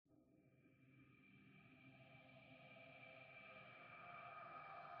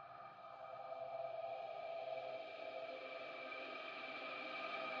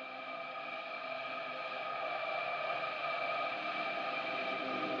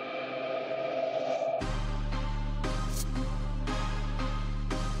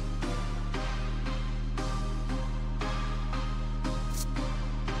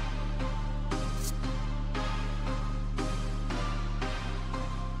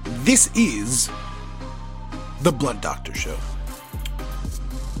This is the Blood Doctor Show.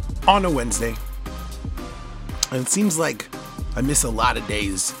 On a Wednesday. And it seems like I miss a lot of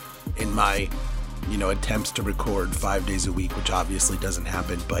days in my, attempts to record 5 days a week, which obviously doesn't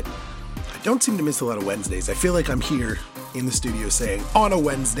happen, but I don't seem to miss a lot of Wednesdays. I feel like I'm here in the studio saying on a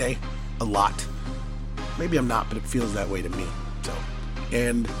Wednesday a lot. Maybe I'm not, but it feels that way to me.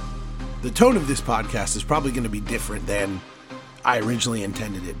 And the tone of this podcast is probably going to be different than I originally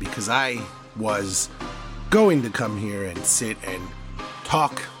intended it, because I was going to come here and sit and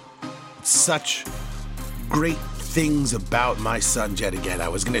talk such great things about my son yet again. I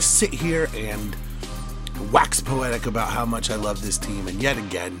was going to sit here and wax poetic about how much I love this team, and yet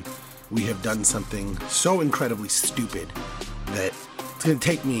again we have done something so incredibly stupid that it's going to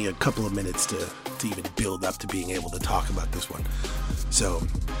take me a couple of minutes to even build up to being able to talk about this one. So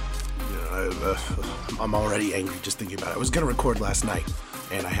I'm already angry just thinking about it. I was going to record last night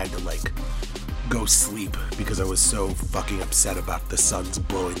and I had to go sleep because I was so fucking upset about the Suns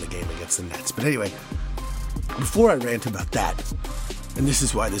blowing the game against the Nets. But anyway, before I rant about that, and this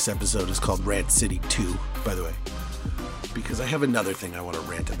is why this episode is called Rant City 2, by the way, because I have another thing I want to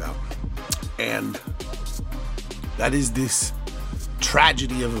rant about, and that is this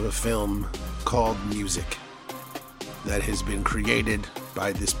tragedy of a film called Music that has been created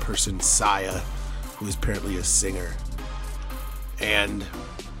by this person, Saya, who is apparently a singer. And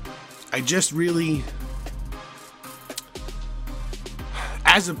I just really,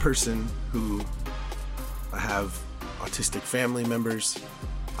 as a person who I have autistic family members,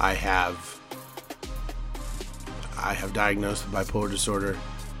 I have diagnosed with bipolar disorder.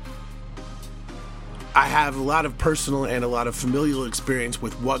 I have a lot of personal and a lot of familial experience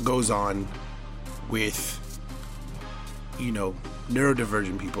with what goes on with,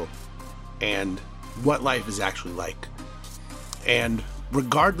 neurodivergent people and what life is actually like. And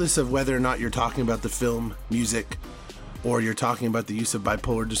regardless of whether or not you're talking about the film Music, or you're talking about the use of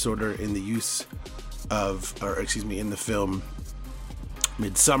bipolar disorder in the in the film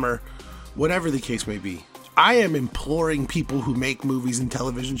Midsummer, whatever the case may be, I am imploring people who make movies and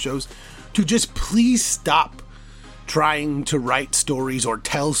television shows to just please stop trying to write stories or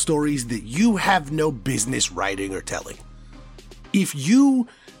tell stories that you have no business writing or telling. If you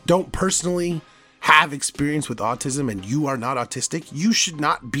don't personally have experience with autism and you are not autistic, you should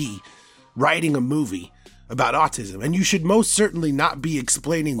not be writing a movie about autism. And you should most certainly not be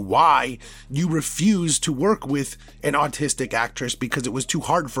explaining why you refuse to work with an autistic actress because it was too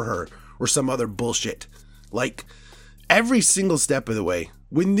hard for her or some other bullshit. Every single step of the way.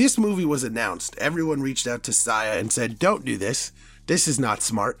 When this movie was announced, everyone reached out to Saya and said, don't do this. This is not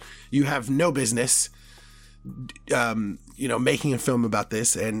smart. You have no business, making a film about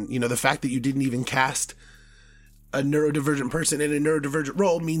this. And, the fact that you didn't even cast a neurodivergent person in a neurodivergent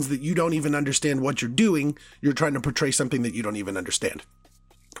role means that you don't even understand what you're doing. You're trying to portray something that you don't even understand.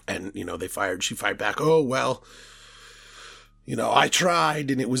 And, she fired back. Oh, well, I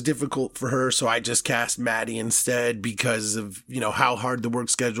tried and it was difficult for her, so I just cast Maddie instead because of, how hard the work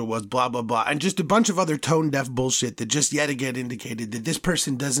schedule was, blah, blah, blah. And just a bunch of other tone-deaf bullshit that just yet again indicated that this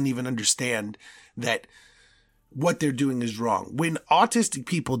person doesn't even understand that what they're doing is wrong. When autistic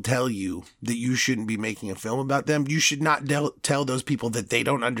people tell you that you shouldn't be making a film about them, you should not tell those people that they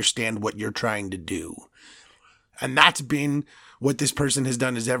don't understand what you're trying to do. And that's been what this person has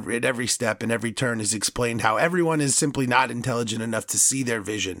done, is at every step and every turn has explained how everyone is simply not intelligent enough to see their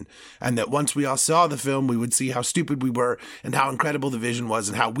vision. And that once we all saw the film, we would see how stupid we were and how incredible the vision was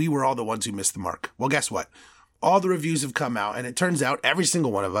and how we were all the ones who missed the mark. Well, guess what? All the reviews have come out and it turns out every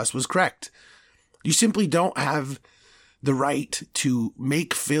single one of us was correct. You simply don't have the right to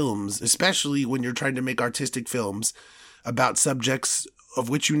make films, especially when you're trying to make artistic films about subjects of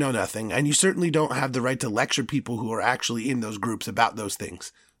which you know nothing, and you certainly don't have the right to lecture people who are actually in those groups about those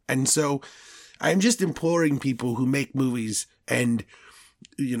things. And so I'm just imploring people who make movies and,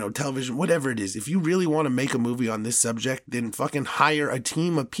 television, whatever it is, if you really want to make a movie on this subject, then fucking hire a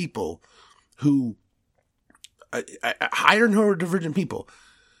team of people who hire neurodivergent people.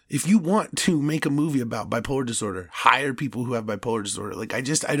 If you want to make a movie about bipolar disorder, hire people who have bipolar disorder.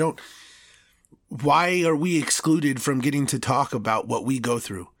 I don't. Why are we excluded from getting to talk about what we go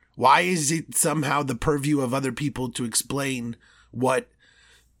through? Why is it somehow the purview of other people to explain what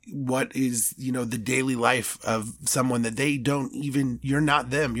is, the daily life of someone that they don't even, you're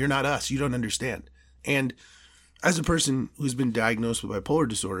not them, you're not us, you don't understand. And as a person who's been diagnosed with bipolar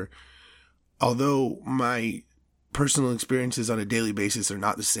disorder, although my personal experiences on a daily basis are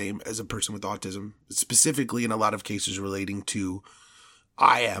not the same as a person with autism, specifically in a lot of cases relating to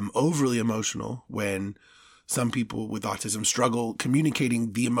I am overly emotional when Some people with autism struggle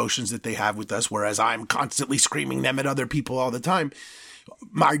communicating the emotions that they have with us, whereas I'm constantly screaming them at other people all the time.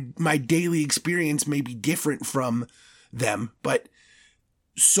 My daily experience may be different from them, but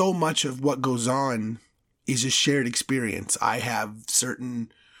so much of what goes on is a shared experience. I have certain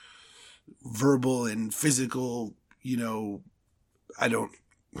verbal and physical, I don't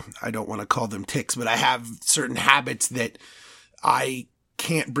want to call them tics, but I have certain habits that I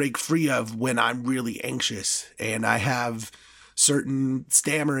can't break free of when I'm really anxious. And I have certain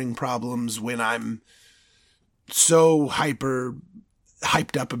stammering problems when I'm so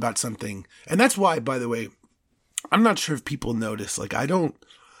hyped up about something. And that's why, by the way, I'm not sure if people notice,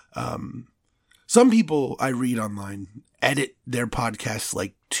 some people I read online edit their podcasts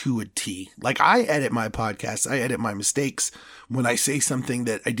like to a T. Like I edit my podcasts, I edit my mistakes. When I say something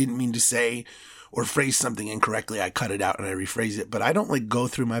that I didn't mean to say or phrase something incorrectly, I cut it out and I rephrase it. But I don't go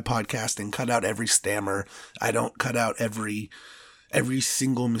through my podcast and cut out every stammer. I don't cut out every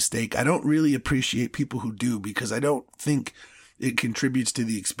single mistake. I don't really appreciate people who do, because I don't think it contributes to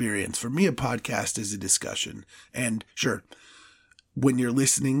the experience. For me, a podcast is a discussion. And sure, when you're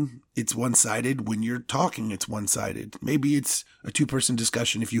listening, it's one-sided. When you're talking, it's one-sided. Maybe it's a two-person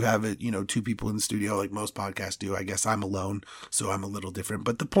discussion if you have it, two people in the studio like most podcasts do. I guess I'm alone, so I'm a little different.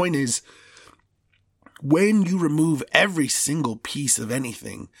 But the point is, when you remove every single piece of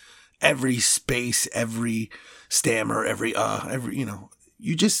anything, every space, every stammer,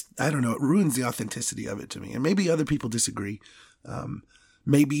 you just, I don't know, it ruins the authenticity of it to me. And maybe other people disagree.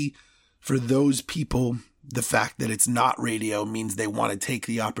 Maybe for those people, the fact that it's not radio means they want to take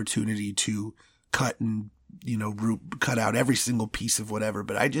the opportunity to cut and, cut out every single piece of whatever.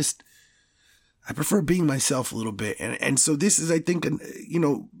 But I prefer being myself a little bit. And so this is, I think,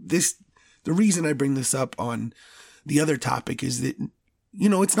 the reason I bring this up on the other topic is that,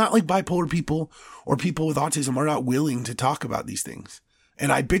 it's not like bipolar people or people with autism are not willing to talk about these things.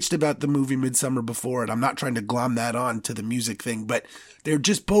 And I bitched about the movie Midsummer before, and I'm not trying to glom that on to the music thing, but they're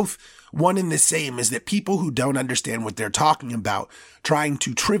just both one and the same, is that people who don't understand what they're talking about, trying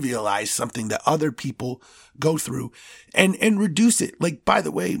to trivialize something that other people go through and reduce it. Like, by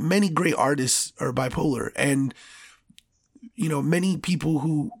the way, many great artists are bipolar, and, many people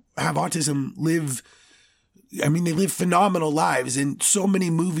who have autism live phenomenal lives, and so many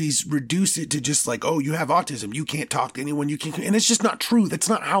movies reduce it to just like, oh, you have autism, you can't talk to anyone, and it's just not true. That's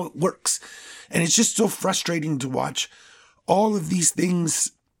not how it works. And it's just so frustrating to watch all of these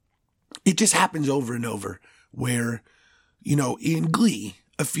things. It just happens over and over where, in Glee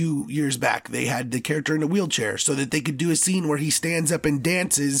a few years back, they had the character in a wheelchair so that they could do a scene where he stands up and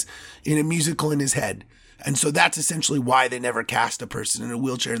dances in a musical in his head. And so that's essentially why they never cast a person in a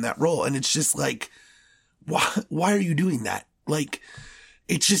wheelchair in that role. And it's just like, why are you doing that? Like,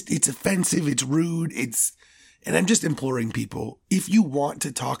 it's offensive. It's rude. And I'm just imploring people, if you want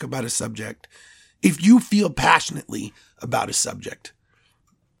to talk about a subject, if you feel passionately about a subject,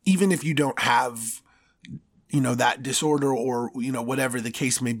 even if you don't have, that disorder or, whatever the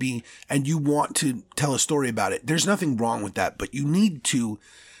case may be, and you want to tell a story about it, there's nothing wrong with that, but you need to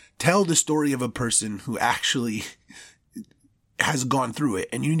tell the story of a person who actually has gone through it.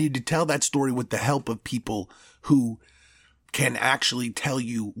 And you need to tell that story with the help of people who can actually tell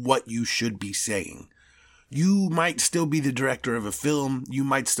you what you should be saying. You might still be the director of a film. You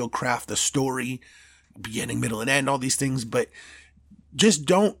might still craft the story, beginning, middle, and end, all these things, but just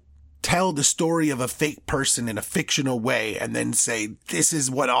don't tell the story of a fake person in a fictional way and then say, this is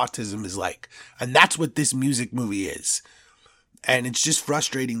what autism is like. And that's what this music movie is. And it's just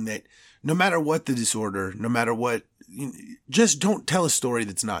frustrating that no matter what the disorder, no matter what, just don't tell a story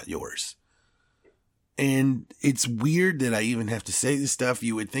that's not yours. And it's weird that I even have to say this stuff.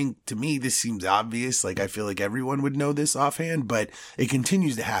 You would think, to me, this seems obvious. Like, I feel like everyone would know this offhand, but it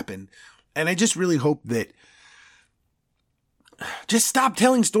continues to happen. And I just really hope that just stop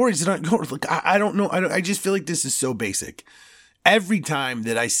telling stories that aren't yours. Like, I don't know. I just feel like this is so basic. Every time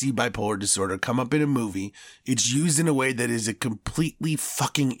that I see bipolar disorder come up in a movie, it's used in a way that is a completely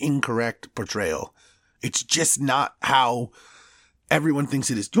fucking incorrect portrayal. It's just not how everyone thinks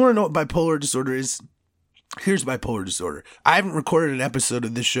it is. Do you want to know what bipolar disorder is? Here's bipolar disorder. I haven't recorded an episode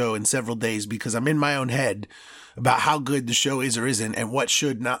of this show in several days because I'm in my own head about how good the show is or isn't and what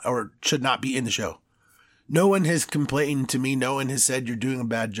should not or should not be in the show. No one has complained to me. No one has said you're doing a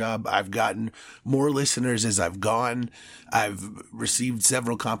bad job. I've gotten more listeners as I've gone. I've received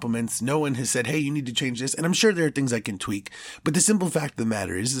several compliments. No one has said, hey, you need to change this. And I'm sure there are things I can tweak. But the simple fact of the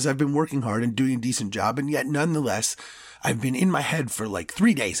matter is I've been working hard and doing a decent job. And yet nonetheless, I've been in my head for like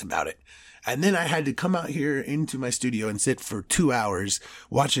 3 days about it. And then I had to come out here into my studio and sit for 2 hours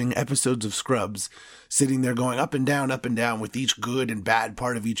watching episodes of Scrubs, sitting there going up and down with each good and bad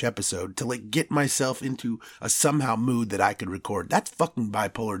part of each episode to like get myself into a somehow mood that I could record. That's fucking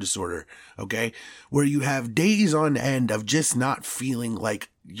bipolar disorder, okay? Where you have days on end of just not feeling like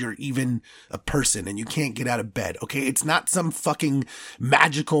you're even a person and you can't get out of bed, okay? It's not some fucking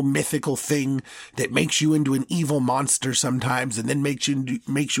magical, mythical thing that makes you into an evil monster sometimes and then makes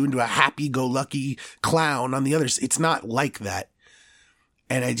you into a happy-go-lucky clown on the other side. It's not like that.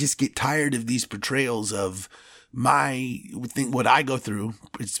 And I just get tired of these portrayals of what I go through.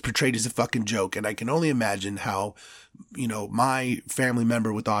 It's portrayed as a fucking joke. And I can only imagine how, my family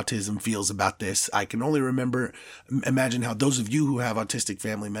member with autism feels about this. I can only imagine how those of you who have autistic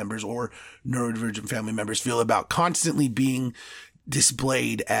family members or neurodivergent family members feel about constantly being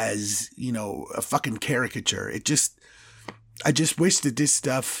displayed as, a fucking caricature. I just wish that this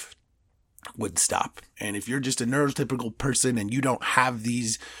stuff would stop. And if you're just a neurotypical person and you don't have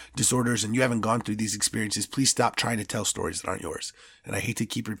these disorders and you haven't gone through these experiences, please stop trying to tell stories that aren't yours. And I hate to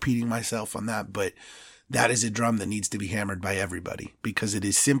keep repeating myself on that, but that is a drum that needs to be hammered by everybody because it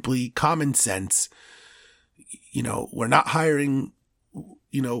is simply common sense. We're not hiring,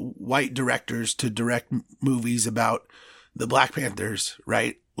 white directors to direct movies about the Black Panthers,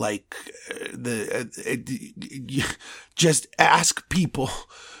 right? Like just ask people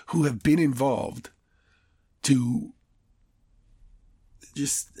who have been involved to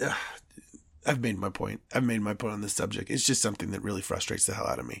just, I've made my point. I've made my point on this subject. It's just something that really frustrates the hell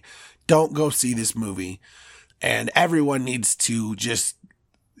out of me. Don't go see this movie. And everyone needs to if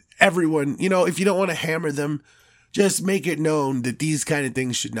you don't want to hammer them, just make it known that these kind of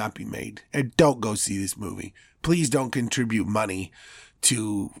things should not be made. And don't go see this movie. Please don't contribute money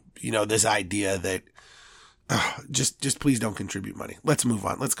to, this idea that, just please don't contribute money. Let's move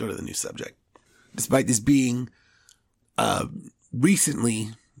on. Let's go to the new subject. Despite this being,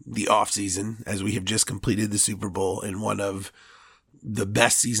 recently the off season, as we have just completed the Super Bowl and one of the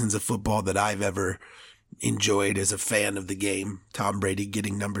best seasons of football that I've ever enjoyed as a fan of the game, Tom Brady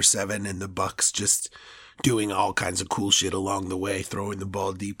getting number 7 and the Bucs just doing all kinds of cool shit along the way, throwing the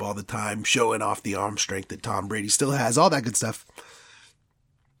ball deep all the time, showing off the arm strength that Tom Brady still has, all that good stuff.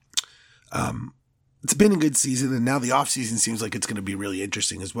 It's been a good season, and now the offseason seems like it's going to be really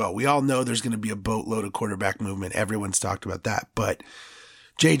interesting as well. We all know there's going to be a boatload of quarterback movement. Everyone's talked about that. But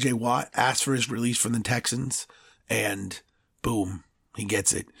J.J. Watt asked for his release from the Texans, and boom, he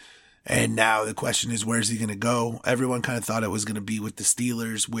gets it. And now the question is, where's he going to go? Everyone kind of thought it was going to be with the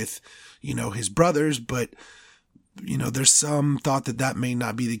Steelers, with, his brothers, but there's some thought that may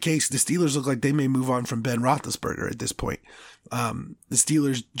not be the case. The Steelers look like they may move on from Ben Roethlisberger at this point. The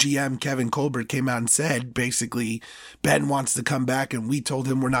Steelers GM Kevin Colbert came out and said, basically, Ben wants to come back, and we told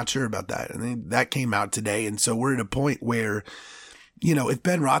him we're not sure about that. And then that came out today. And so we're at a point where, if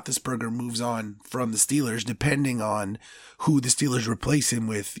Ben Roethlisberger moves on from the Steelers, depending on who the Steelers replace him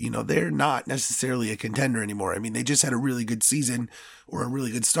with, they're not necessarily a contender anymore. I mean, they just had a really good season or a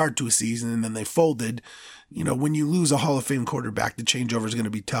really good start to a season, and then they folded. When you lose a Hall of Fame quarterback, the changeover is going to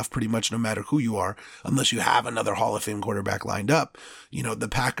be tough pretty much no matter who you are, unless you have another Hall of Fame quarterback lined up. The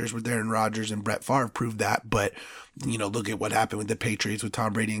Packers with Aaron Rodgers and Brett Favre proved that, but, look at what happened with the Patriots with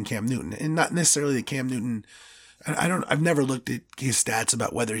Tom Brady and Cam Newton. And not necessarily that Cam Newton, I've never looked at his stats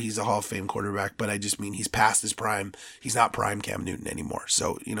about whether he's a Hall of Fame quarterback, but I just mean he's past his prime. He's not prime Cam Newton anymore.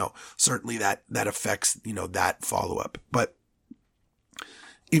 So, certainly that affects, that follow up. But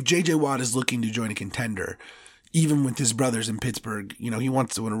if J.J. Watt is looking to join a contender, even with his brothers in Pittsburgh, he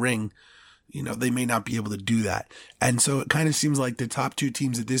wants to win a ring, they may not be able to do that. And so it kind of seems like the top 2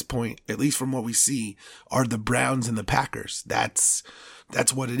 teams at this point, at least from what we see, are the Browns and the Packers. That's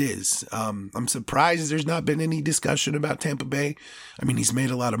what it is. I'm surprised there's not been any discussion about Tampa Bay. I mean, he's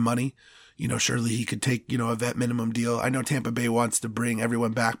made a lot of money. Surely he could take, a vet minimum deal. I know Tampa Bay wants to bring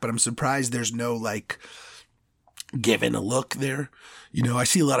everyone back, but I'm surprised there's no given a look there. I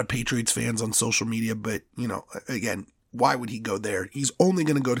see a lot of Patriots fans on social media, but, again, why would he go there? He's only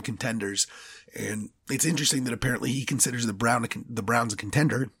going to go to contenders. And it's interesting that apparently he considers the Browns a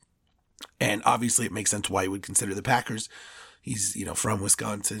contender. And obviously it makes sense why he would consider the Packers. He's, from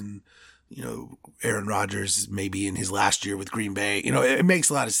Wisconsin. Aaron Rodgers maybe in his last year with Green Bay. It makes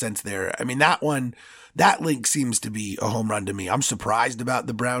a lot of sense there. I mean, that link seems to be a home run to me. I'm surprised about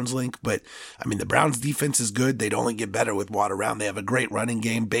the Browns link, but I mean, the Browns defense is good. They'd only get better with Watt around. They have a great running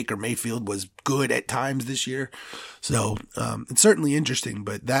game. Baker Mayfield was good at times this year. So, it's certainly interesting,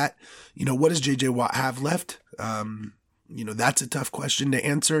 but that, what does JJ Watt have left? That's a tough question to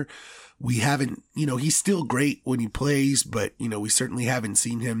answer. We haven't, he's still great when he plays, but, we certainly haven't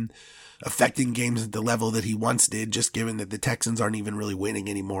seen him affecting games at the level that he once did, just given that the Texans aren't even really winning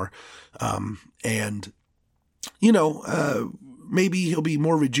anymore. And, maybe he'll be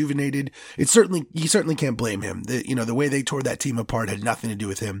more rejuvenated. You certainly can't blame him. The way they tore that team apart had nothing to do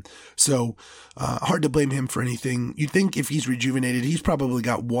with him. So, hard to blame him for anything. You'd think if he's rejuvenated, he's probably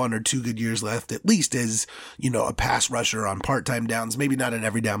got 1 or 2 good years left, at least as, a pass rusher on part-time downs, maybe not an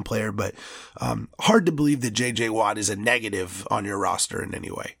every down player, but, hard to believe that JJ Watt is a negative on your roster in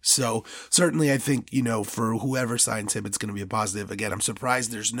any way. So certainly I think, for whoever signs him, it's going to be a positive. Again, I'm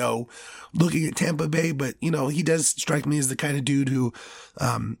surprised there's no looking at Tampa Bay, but, he does strike me as the kind of dude who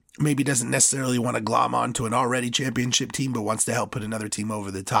maybe doesn't necessarily want to glom onto an already championship team, but wants to help put another team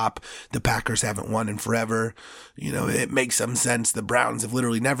over the top. The Packers haven't won in forever. It makes some sense. The Browns have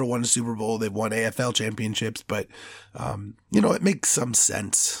literally never won a Super Bowl. They've won AFL championships, but, it makes some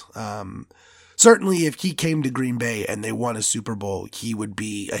sense. Certainly, if he came to Green Bay and they won a Super Bowl, he would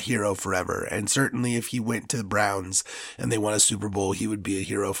be a hero forever. And certainly, if he went to the Browns and they won a Super Bowl, he would be a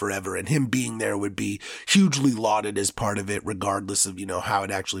hero forever. And him being there would be hugely lauded as part of it, regardless of, how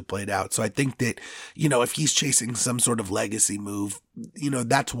it actually played out. So I think that, if he's chasing some sort of legacy move,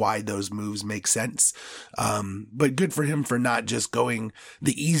 that's why those moves make sense. But good for him for not just going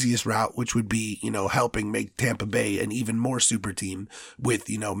the easiest route, which would be, helping make Tampa Bay an even more super team with,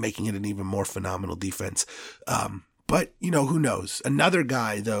 making it an even more phenomenal defense. But, who knows? Another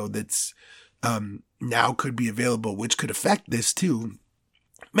guy, though, that's now could be available, which could affect this too,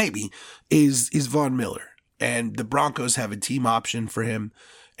 maybe, is Von Miller. And the Broncos have a team option for him.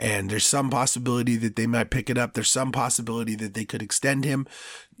 And there's some possibility that they might pick it up. There's some possibility that they could extend him.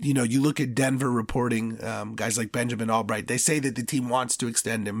 You look at Denver reporting, guys like Benjamin Albright, they say that the team wants to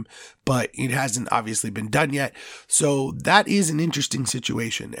extend him, but it hasn't obviously been done yet. So that is an interesting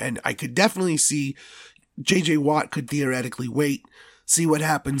situation. And I could definitely see JJ Watt could theoretically wait, see what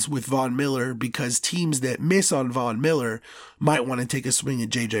happens with Von Miller, because teams that miss on Von Miller might want to take a swing at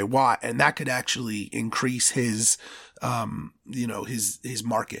JJ Watt, and that could actually increase his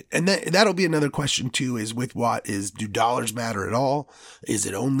market. And that'll be another question too, is with Watt, do dollars matter at all? Is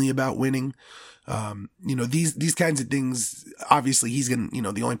it only about winning? These kinds of things, obviously he's going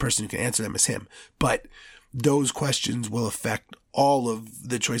to, the only person who can answer them is him, but those questions will affect all of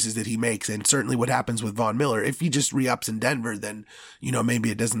the choices that he makes. And certainly what happens with Von Miller, if he just re-ups in Denver, then, maybe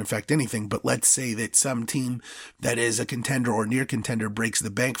it doesn't affect anything. But let's say that some team that is a contender or near contender breaks the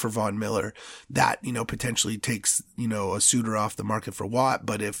bank for Von Miller, that, potentially takes, a suitor off the market for Watt.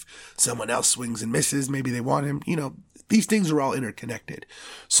 But if someone else swings and misses, maybe they want him, these things are all interconnected.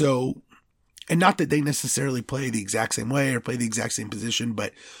 So, and not that they necessarily play the exact same way or play the exact same position,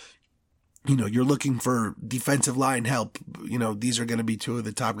 but you're looking for defensive line help. These are going to be two of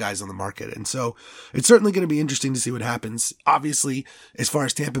the top guys on the market. And so it's certainly going to be interesting to see what happens. Obviously, as far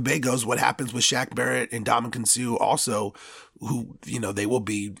as Tampa Bay goes, what happens with Shaq Barrett and Ndamukong Suh also, who, they will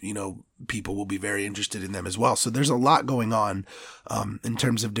be, people will be very interested in them as well. So there's a lot going on, in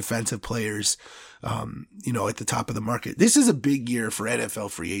terms of defensive players, at the top of the market. This is a big year for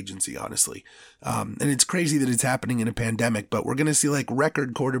NFL free agency, honestly. And it's crazy that it's happening in a pandemic, but we're going to see like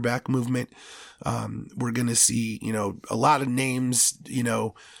record quarterback movement. We're going to see, a lot of names,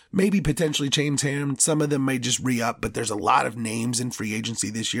 maybe potentially change hands. Some of them may just re-up, but there's a lot of names in free agency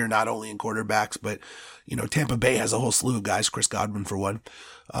this year, not only in quarterbacks, but, Tampa Bay has a whole slew of guys, Chris Godwin for one.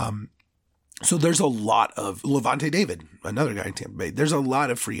 So there's a lot of Levante David, another guy in Tampa Bay. There's a lot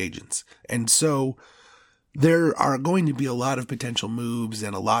of free agents. And so there are going to be a lot of potential moves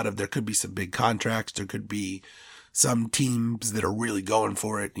and there could be some big contracts. There could be some teams that are really going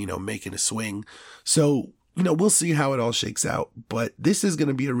for it, making a swing. So, we'll see how it all shakes out, but this is going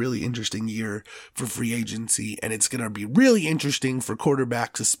to be a really interesting year for free agency, and it's going to be really interesting for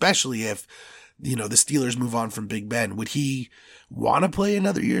quarterbacks, especially if, the Steelers move on from Big Ben. Would he want to play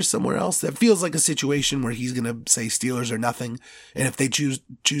another year somewhere else? That feels like a situation where he's going to say Steelers or nothing. And if they choose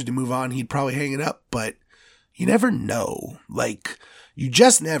to move on, he'd probably hang it up, but you never know. Like, you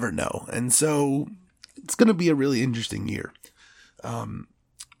just never know. And so it's going to be a really interesting year,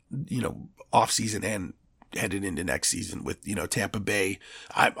 off season and headed into next season with, Tampa Bay.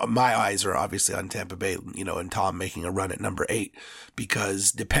 My eyes are obviously on Tampa Bay, and Tom making a run at number 8,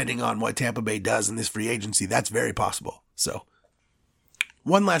 because depending on what Tampa Bay does in this free agency, that's very possible. So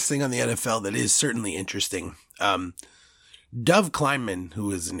one last thing on the NFL that is certainly interesting. Dov Kleinman,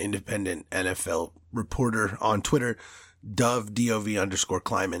 who is an independent NFL reporter on Twitter, Dov,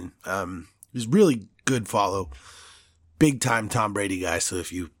 DOV_Kleinman, is really good follow. Big time Tom Brady guy. So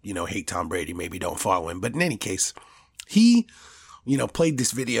if you hate Tom Brady, maybe don't follow him. But in any case, he played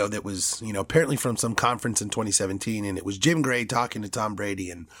this video that was, apparently from some conference in 2017, and it was Jim Gray talking to Tom Brady,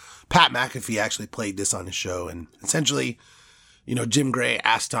 and Pat McAfee actually played this on his show. And essentially, Jim Gray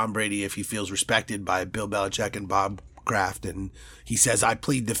asked Tom Brady if he feels respected by Bill Belichick and Bob Kraft, and he says, "I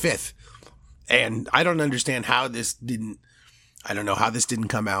plead the fifth." And I don't understand how this didn't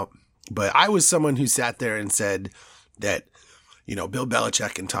come out, but I was someone who sat there and said that, Bill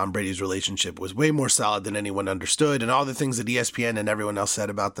Belichick and Tom Brady's relationship was way more solid than anyone understood. And all the things that ESPN and everyone else said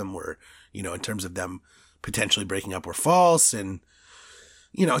about them were, in terms of them potentially breaking up, were false. And,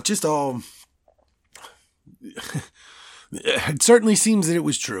 just all, it certainly seems that it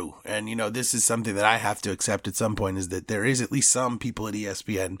was true. And, this is something that I have to accept at some point, is that there is at least some people at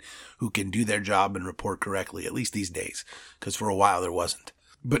ESPN who can do their job and report correctly, at least these days, because for a while there wasn't.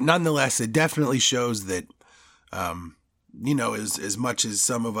 But nonetheless, it definitely shows that, as much as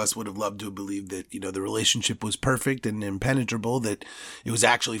some of us would have loved to have believed that, the relationship was perfect and impenetrable, that it was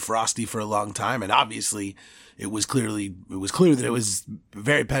actually frosty for a long time. And obviously it was clear that it was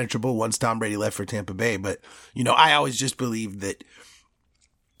very penetrable once Tom Brady left for Tampa Bay. But, I always just believed that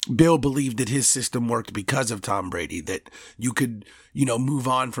Bill believed that his system worked because of Tom Brady, that you could, move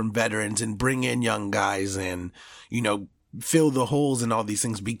on from veterans and bring in young guys and, fill the holes and all these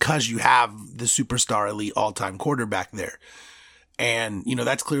things because you have the superstar elite all-time quarterback there. And,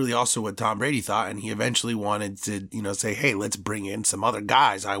 that's clearly also what Tom Brady thought. And he eventually wanted to, say, hey, let's bring in some other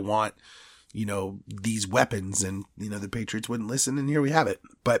guys. I want, these weapons. And, the Patriots wouldn't listen. And here we have it.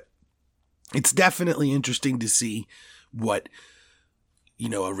 But it's definitely interesting to see what,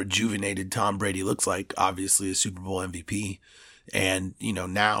 a rejuvenated Tom Brady looks like. Obviously a Super Bowl MVP. And,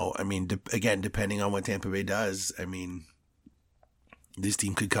 now, again, depending on what Tampa Bay does, this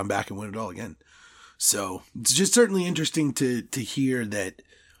team could come back and win it all again. So it's just certainly interesting to hear that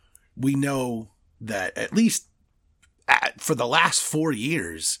we know that at least for the last 4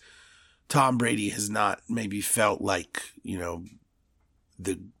 years, Tom Brady has not maybe felt like,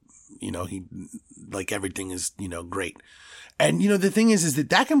 everything is, great. And, the thing is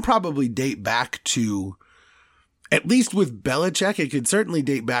that can probably date back to, at least with Belichick, it could certainly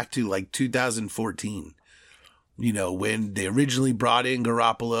date back to like 2014. When they originally brought in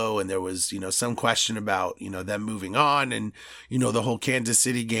Garoppolo and there was, some question about, them moving on and, the whole Kansas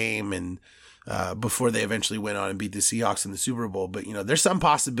City game and before they eventually went on and beat the Seahawks in the Super Bowl. But, there's some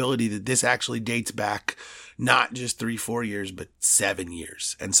possibility that this actually dates back not just 3-4 years, but 7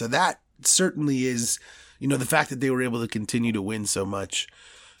 years. And so that certainly is, the fact that they were able to continue to win so much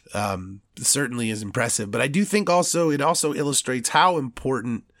certainly is impressive. But I do think it also illustrates how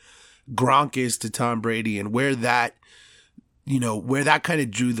important Gronk is to Tom Brady and where that kind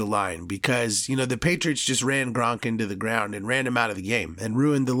of drew the line, because, the Patriots just ran Gronk into the ground and ran him out of the game and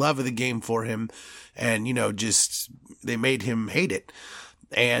ruined the love of the game for him. And, they made him hate it.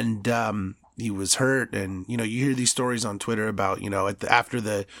 And, he was hurt. And, you hear these stories on Twitter about, after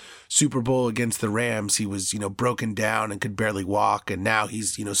the Super Bowl against the Rams, he was, broken down and could barely walk. And now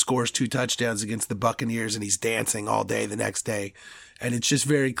he's, scores 2 touchdowns against the Buccaneers and he's dancing all day the next day. And it's just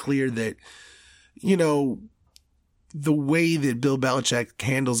very clear that, the way that Bill Belichick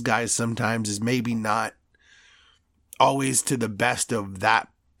handles guys sometimes is maybe not always to the best of that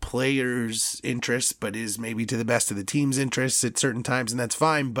player's interests, but is maybe to the best of the team's interests at certain times. And that's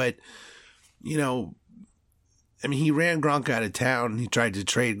fine. But, he ran Gronk out of town. He tried to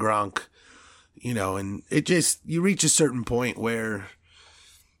trade Gronk, and it just, you reach a certain point where,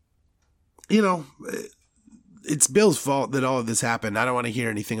 it's Bill's fault that all of this happened. I don't want to hear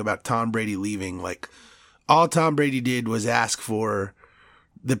anything about Tom Brady leaving. Like, all Tom Brady did was ask for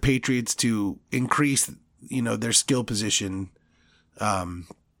the Patriots to increase, their skill position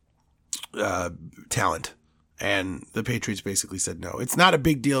talent. And the Patriots basically said no. It's not a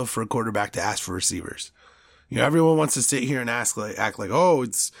big deal for a quarterback to ask for receivers. Everyone wants to sit here and act like, oh,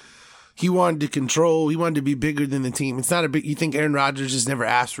 he wanted to control. He wanted to be bigger than the team. It's not you think Aaron Rodgers has never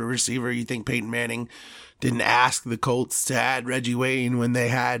asked for a receiver? You think Peyton Manning didn't ask the Colts to add Reggie Wayne when they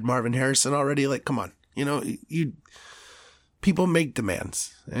had Marvin Harrison already? Like, come on. People make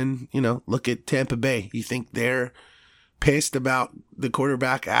demands. And, look at Tampa Bay. You think they're pissed about the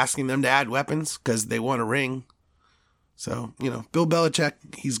quarterback asking them to add weapons because they want a ring? So, Bill Belichick,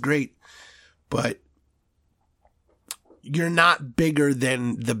 he's great, but you're not bigger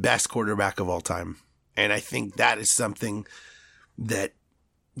than the best quarterback of all time. And I think that is something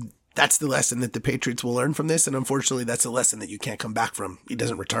that's the lesson that the Patriots will learn from this. And unfortunately, that's a lesson that you can't come back from. He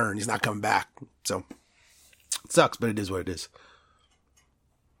doesn't return. He's not coming back. So it sucks, but it is what it is.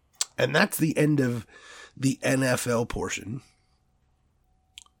 And that's the end of the NFL portion.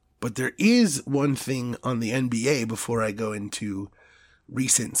 But there is one thing on the NBA before I go into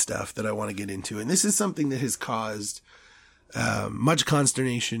recent stuff that I want to get into. And this is something that has caused much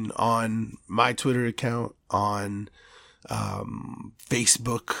consternation on my Twitter account, on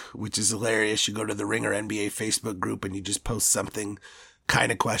Facebook, which is hilarious. You go to the Ringer NBA Facebook group and you just post something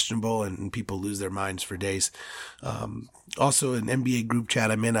kind of questionable and people lose their minds for days. Also an NBA group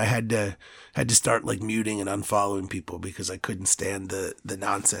chat I'm in, I had to start like muting and unfollowing people because I couldn't stand the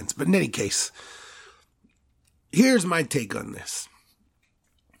nonsense. But in any case, here's my take on this.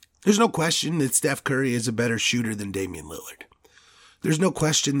 There's no question that Steph Curry is a better shooter than Damian Lillard. There's no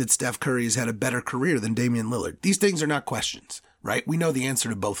question that Steph Curry has had a better career than Damian Lillard. These things are not questions, right? We know the answer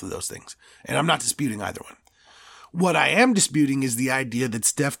to both of those things, and I'm not disputing either one. What I am disputing is the idea that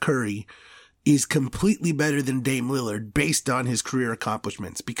Steph Curry is completely better than Dame Lillard based on his career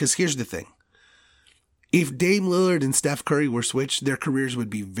accomplishments. Because here's the thing. If Dame Lillard and Steph Curry were switched, their careers would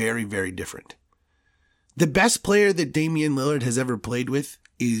be very, very different. The best player that Damian Lillard has ever played with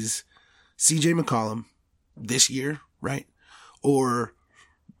is CJ McCollum this year, right? Or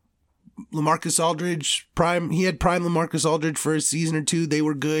LaMarcus Aldridge, he had prime LaMarcus Aldridge for a season or two. They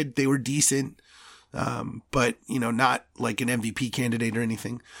were good. They were decent. But, not like an MVP candidate or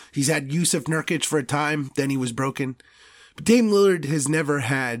anything. He's had Yusuf Nurkic for a time. Then he was broken. But Dame Lillard has never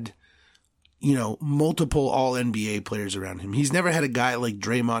had, multiple all NBA players around him. He's never had a guy like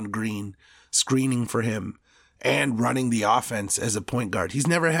Draymond Green screening for him and running the offense as a point guard. He's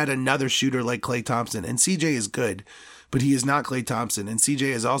never had another shooter like Klay Thompson. And CJ is good, but he is not Klay Thompson. And CJ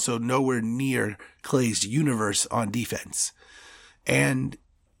is also nowhere near Klay's universe on defense. And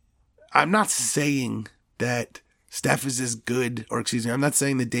I'm not saying that Steph is as good, I'm not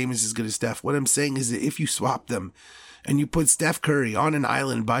saying that Dame is as good as Steph. What I'm saying is that if you swap them and you put Steph Curry on an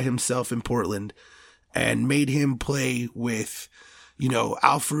island by himself in Portland and made him play with,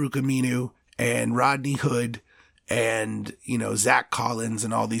 Al-Farouq Aminu and Rodney Hood and, Zach Collins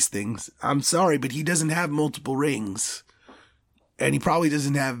and all these things, I'm sorry, but he doesn't have multiple rings. And he probably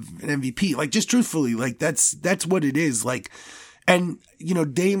doesn't have an MVP. Like, just truthfully, like, that's what it is. Like, and,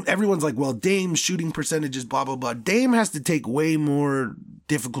 Dame, everyone's like, well, Dame's shooting percentages, blah, blah, blah. Dame has to take way more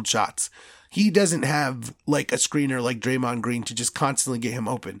difficult shots. He doesn't have like a screener like Draymond Green to just constantly get him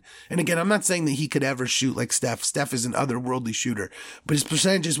open. And again, I'm not saying that he could ever shoot like Steph. Steph is an otherworldly shooter, but his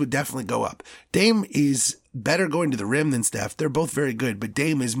percentages would definitely go up. Dame is better going to the rim than Steph. They're both very good, but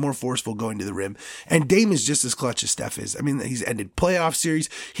Dame is more forceful going to the rim. And Dame is just as clutch as Steph is. I mean, he's ended playoff series.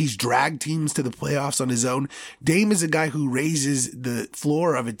 He's dragged teams to the playoffs on his own. Dame is a guy who raises the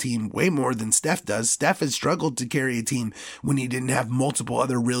floor of a team way more than Steph does. Steph has struggled to carry a team when he didn't have multiple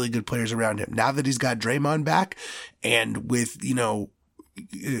other really good players around him. Now that he's got Draymond back and with,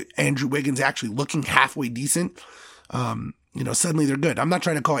 Andrew Wiggins actually looking halfway decent, suddenly they're good. I'm not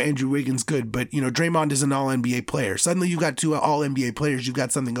trying to call Andrew Wiggins good, but, Draymond is an all-NBA player. Suddenly you got two all-NBA players. You've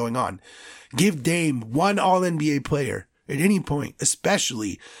got something going on. Give Dame one all-NBA player at any point,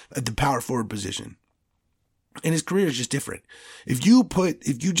 especially at the power forward position. And his career is just different. If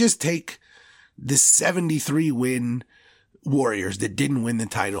you just take the 73 win Warriors that didn't win the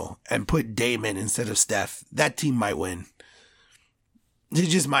title and put Dame in instead of Steph, that team might win. They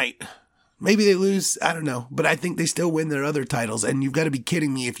just might. Maybe they lose. I don't know. But I think they still win their other titles. And you've got to be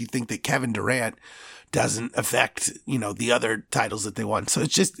kidding me if you think that Kevin Durant doesn't affect, the other titles that they won. So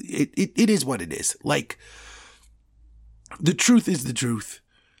it's just, it is what it is. Like, the truth is the truth.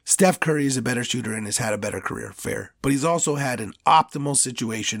 Steph Curry is a better shooter and has had a better career. Fair. But he's also had an optimal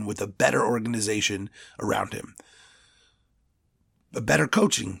situation with a better organization around him. A better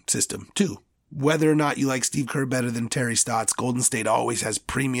coaching system, too. Whether or not you like Steve Kerr better than Terry Stotts, Golden State always has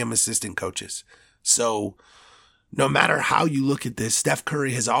premium assistant coaches. So no matter how you look at this, Steph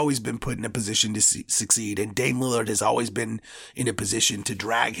Curry has always been put in a position to succeed, and Dame Lillard has always been in a position to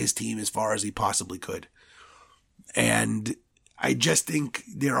drag his team as far as he possibly could. And I just think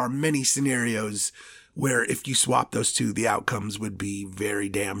there are many scenarios where if you swap those two, the outcomes would be very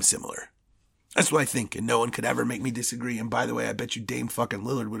damn similar. That's what I think, and no one could ever make me disagree. And by the way, I bet you Dame fucking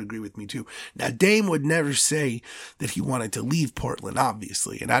Lillard would agree with me too. Now, Dame would never say that he wanted to leave Portland,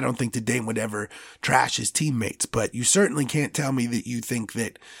 obviously, and I don't think that Dame would ever trash his teammates, but you certainly can't tell me that you think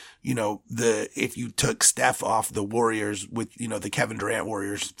that, if you took Steph off the Warriors with, the Kevin Durant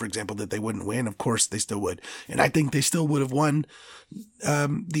Warriors, for example, that they wouldn't win. Of course they still would. And I think they still would have won,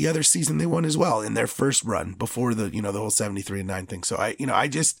 the other season they won as well in their first run before the whole 73-9 thing. So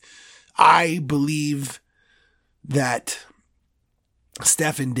I believe that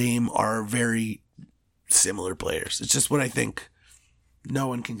Steph and Dame are very similar players. It's just what I think. No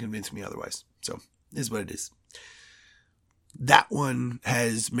one can convince me otherwise. So, it is what it is. that one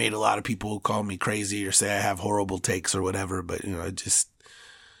has made a lot of people call me crazy or say I have horrible takes or whatever. But,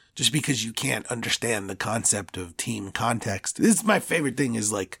 just because you can't understand the concept of team context. This is my favorite thing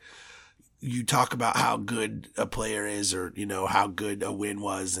is like, you talk about how good a player is or, how good a win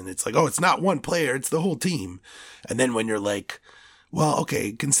was. And it's like, oh, it's not one player, it's the whole team. And then when you're like, well,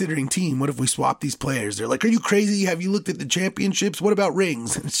 okay, considering team, what if we swap these players? They're like, are you crazy? Have you looked at the championships? What about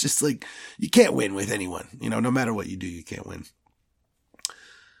rings? And it's just like, you can't win with anyone. No matter what you do, you can't win.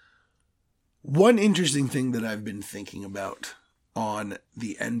 One interesting thing that I've been thinking about on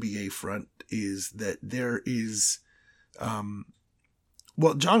the NBA front is that there is,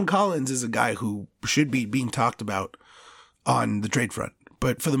 John Collins is a guy who should be being talked about on the trade front.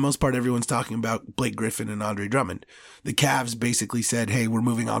 But for the most part, everyone's talking about Blake Griffin and Andre Drummond. The Cavs basically said, hey, we're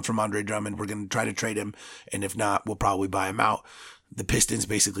moving on from Andre Drummond. We're going to try to trade him. And if not, we'll probably buy him out. The Pistons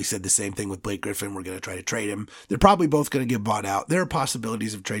basically said the same thing with Blake Griffin. We're going to try to trade him. They're probably both going to get bought out. There are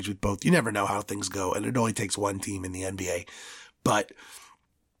possibilities of trades with both. You never know how things go. And it only takes one team in the NBA. But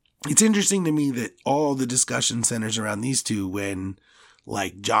it's interesting to me that all the discussion centers around these two when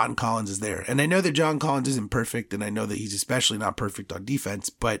like John Collins is there. And I know that John Collins isn't perfect, and I know that he's especially not perfect on defense,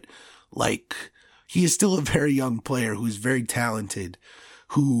 but like he is still a very young player who's very talented,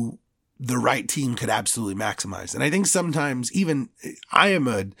 who the right team could absolutely maximize. And I think sometimes even I am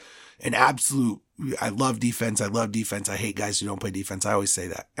an absolute, I love defense. I hate guys who don't play defense. I always say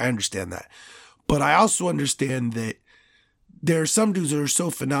that. I understand that. But I also understand that there are some dudes that are so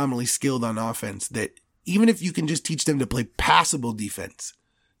phenomenally skilled on offense that even if you can just teach them to play passable defense,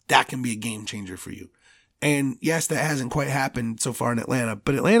 that can be a game changer for you. And yes, that hasn't quite happened so far in Atlanta,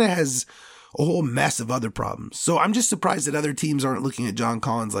 but Atlanta has a whole mess of other problems. So I'm just surprised that other teams aren't looking at John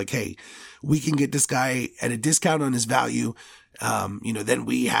Collins like, hey, we can get this guy at a discount on his value. Then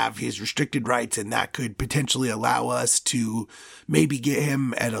we have his restricted rights, and that could potentially allow us to maybe get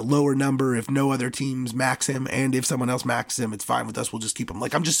him at a lower number if no other teams max him. And if someone else maxes him, it's fine with us. We'll just keep him.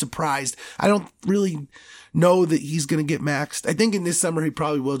 Like, I'm just surprised. I don't really know that he's going to get maxed. I think in this summer he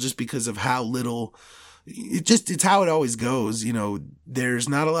probably will, just because of how little. It's how it always goes. There's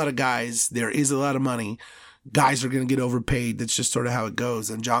not a lot of guys. There is a lot of money. Guys are going to get overpaid. That's just sort of how it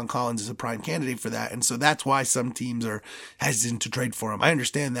goes. And John Collins is a prime candidate for that. And so that's why some teams are hesitant to trade for him. I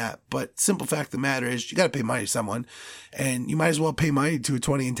understand that. But simple fact of the matter is you got to pay money to someone. And you might as well pay money to a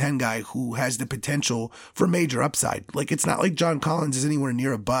 20-10 guy who has the potential for major upside. Like, it's not like John Collins is anywhere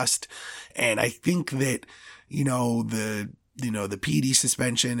near a bust. And I think that, the PD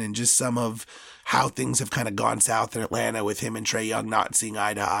suspension and just some of how things have kind of gone south in Atlanta with him and Trae Young not seeing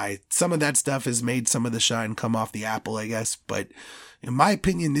eye to eye. Some of that stuff has made some of the shine come off the apple, I guess. But in my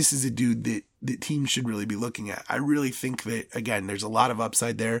opinion, this is a dude that teams should really be looking at. I really think that, again, there's a lot of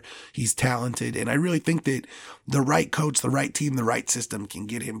upside there. He's talented. And I really think that the right coach, the right team, the right system can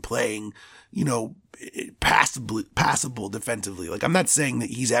get him playing, passable defensively. Like, I'm not saying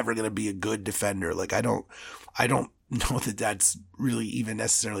that he's ever going to be a good defender. Like, I don't know that that's really even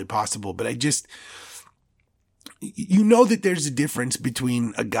necessarily possible, but that there's a difference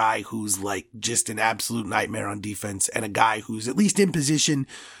between a guy who's like just an absolute nightmare on defense and a guy who's at least in position,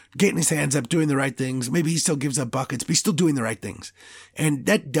 getting his hands up, doing the right things. Maybe he still gives up buckets, but he's still doing the right things. And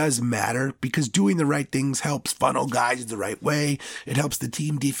that does matter, because doing the right things helps funnel guys the right way. It helps the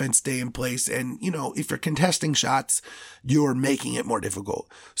team defense stay in place. And, if you're contesting shots, you're making it more difficult.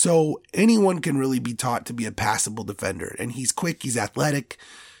 So anyone can really be taught to be a passable defender. And he's quick. He's athletic.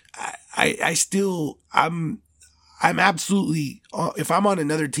 I'm absolutely, if I'm on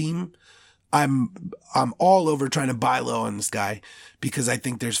another team, I'm all over trying to buy low on this guy, because I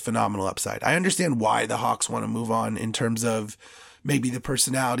think there's phenomenal upside. I understand why the Hawks want to move on in terms of maybe the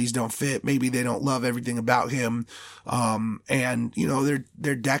personalities don't fit. Maybe they don't love everything about him. And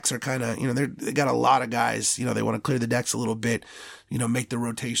their decks are kind of, they got a lot of guys, they want to clear the decks a little bit, make the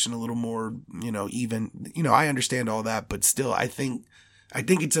rotation a little more, even, I understand all that, but still, I think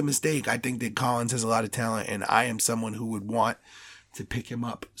it's a mistake. I think that Collins has a lot of talent, and I am someone who would want to pick him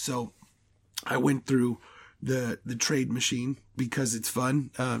up. So I went through the trade machine because it's fun.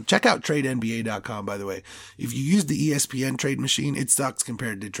 Check out tradenba.com, by the way. If you use the ESPN trade machine, it sucks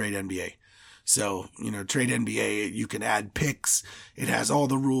compared to Trade NBA. So, Trade NBA, you can add picks. It has all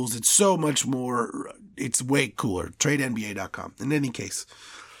the rules. It's so much more. It's way cooler. Tradenba.com. In any case,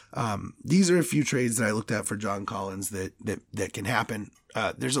 these are a few trades that I looked at for John Collins that can happen.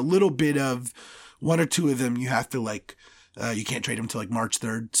 There's a little bit of one or two of them you have to you can't trade them till March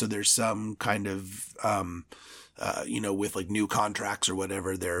 3rd. So there's some kind of, with new contracts or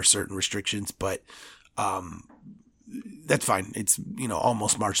whatever, there are certain restrictions, but, that's fine. It's,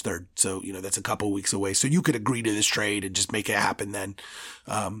 almost March 3rd. So, that's a couple weeks away. So you could agree to this trade and just make it happen then.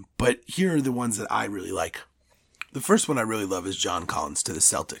 But here are the ones that I really like. The first one I really love is John Collins to the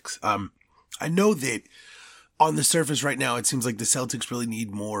Celtics. I know that on the surface right now, it seems like the Celtics really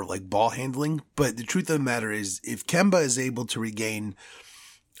need more like ball handling. But the truth of the matter is, if Kemba is able to regain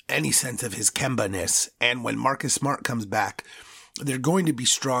any sense of his Kemba-ness, and when Marcus Smart comes back, they're going to be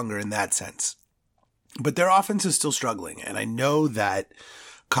stronger in that sense. But their offense is still struggling. And I know that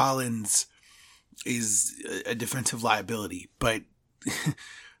Collins is a defensive liability, but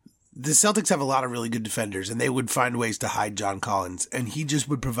the Celtics have a lot of really good defenders, and they would find ways to hide John Collins, and he just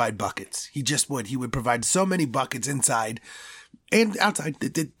would provide buckets. He just would. He would provide so many buckets inside and outside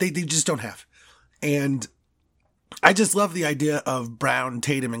that they just don't have. And I just love the idea of Brown,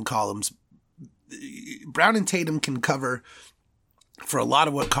 Tatum, and Collins. Brown and Tatum can cover for a lot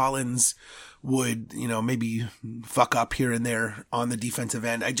of what Collins would, maybe fuck up here and there on the defensive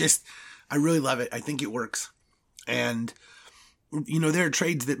end. I really love it. I think it works. And there are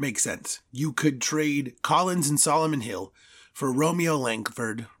trades that make sense. You could trade Collins and Solomon Hill for Romeo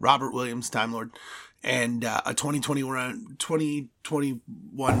Langford, Robert Williams, Time Lord, and a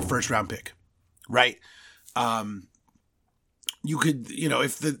 2021 first round pick, right? You could,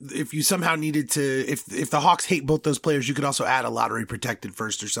 if you somehow needed to, if the Hawks hate both those players, you could also add a lottery protected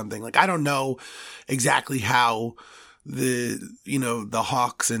first or something. Like, I don't know exactly how the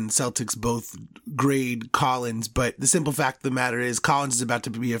Hawks and Celtics both grade Collins, but the simple fact of the matter is Collins is about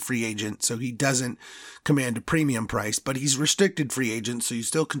to be a free agent, so he doesn't command a premium price, but he's restricted free agent, so you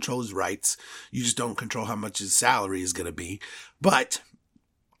still control his rights. You just don't control how much his salary is going to be, but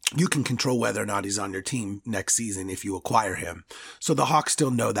you can control whether or not he's on your team next season if you acquire him. So the Hawks still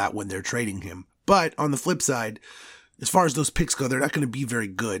know that when they're trading him. But on the flip side, as far as those picks go, they're not going to be very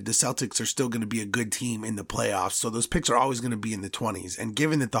good. The Celtics are still going to be a good team in the playoffs, so those picks are always going to be in the 20s. And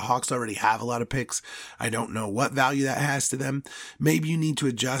given that the Hawks already have a lot of picks, I don't know what value that has to them. Maybe you need to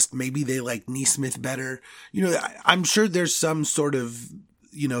adjust. Maybe they like Nesmith better. I'm sure there's some sort of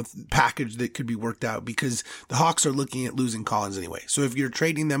package that could be worked out, because the Hawks are looking at losing Collins anyway. So if you're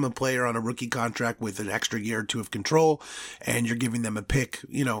trading them a player on a rookie contract with an extra year or two of control, and you're giving them a pick,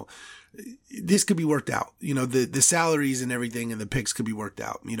 this could be worked out. The salaries and everything and the picks could be worked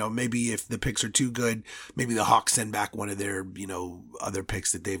out. Maybe if the picks are too good, maybe the Hawks send back one of their, other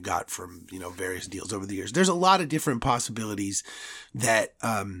picks that they've got from, various deals over the years. There's a lot of different possibilities that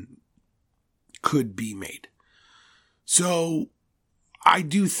could be made. So I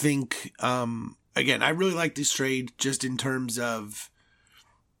do think, again, I really like this trade just in terms of,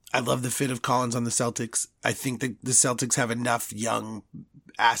 I love the fit of Collins on the Celtics. I think that the Celtics have enough young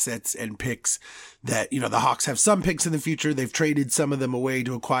assets and picks that, the Hawks have some picks in the future. They've traded some of them away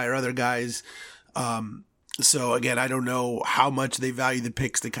to acquire other guys. So again, I don't know how much they value the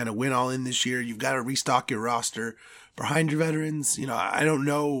picks to kind of win all in this year. You've got to restock your roster behind your veterans. I don't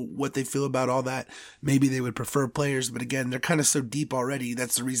know what they feel about all that. Maybe they would prefer players, but again, they're kind of so deep already.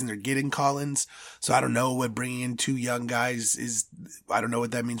 That's the reason they're getting Collins. So I don't know what bringing in two young guys is. I don't know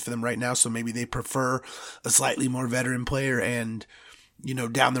what that means for them right now. So maybe they prefer a slightly more veteran player and,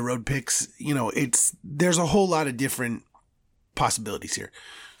 down the road picks. There's a whole lot of different possibilities here.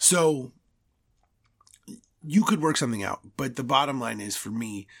 So you could work something out, but the bottom line is, for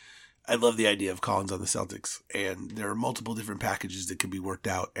me, I love the idea of Collins on the Celtics, and there are multiple different packages that could be worked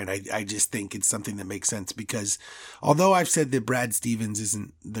out. And I just think it's something that makes sense, because although I've said that Brad Stevens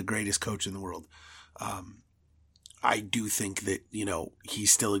isn't the greatest coach in the world, I do think that,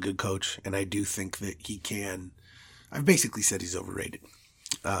 he's still a good coach. And I do think that he can, I've basically said he's overrated.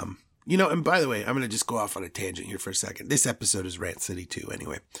 And by the way, I'm going to just go off on a tangent here for a second. This episode is Rant City 2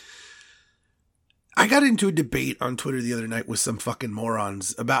 anyway. I got into a debate on Twitter the other night with some fucking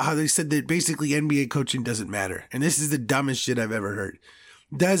morons about how they said that basically NBA coaching doesn't matter. And this is the dumbest shit I've ever heard.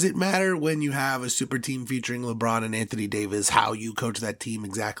 Does it matter when you have a super team featuring LeBron and Anthony Davis, how you coach that team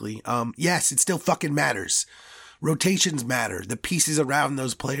exactly? Yes, it still fucking matters. Rotations matter. The pieces around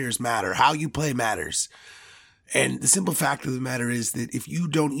those players matter. How you play matters. And the simple fact of the matter is that if you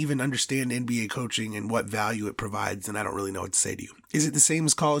don't even understand NBA coaching and what value it provides, then I don't really know what to say to you. Is it the same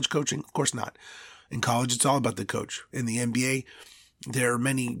as college coaching? Of course not. In college, it's all about the coach. In the NBA, there are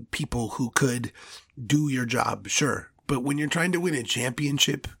many people who could do your job, sure. But when you're trying to win a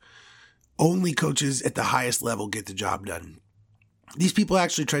championship, only coaches at the highest level get the job done. These people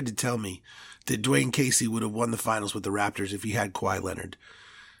actually tried to tell me that Dwayne Casey would have won the finals with the Raptors if he had Kawhi Leonard.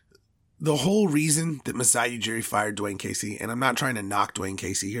 The whole reason that Masai Ujiri fired Dwayne Casey, and I'm not trying to knock Dwayne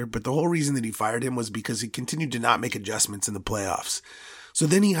Casey here, but the whole reason that he fired him was because he continued to not make adjustments in the playoffs. So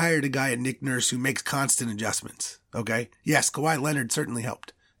then he hired a guy at Nick Nurse who makes constant adjustments. Okay. Yes, Kawhi Leonard certainly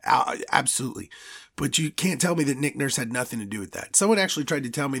helped. Absolutely. But you can't tell me that Nick Nurse had nothing to do with that. Someone actually tried to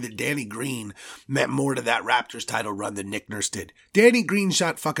tell me that Danny Green meant more to that Raptors title run than Nick Nurse did. Danny Green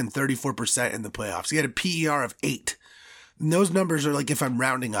shot fucking 34% in the playoffs. He had a PER of 8. And those numbers are like if I'm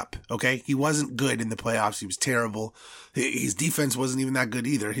rounding up, okay? He wasn't good in the playoffs. He was terrible. His defense wasn't even that good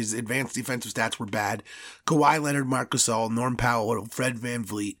either. His advanced defensive stats were bad. Kawhi Leonard, Marc Gasol, Norm Powell, Fred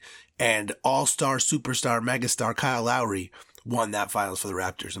VanVleet, and all-star, superstar, megastar Kyle Lowry won that finals for the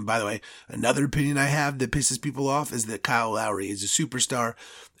Raptors. And by the way, another opinion I have that pisses people off is that Kyle Lowry is a superstar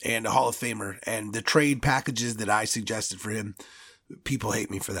and a Hall of Famer. And the trade packages that I suggested for him, people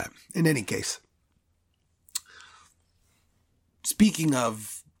hate me for that. In any case, speaking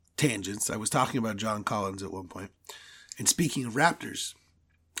of tangents, I was talking about John Collins at one point. And speaking of Raptors,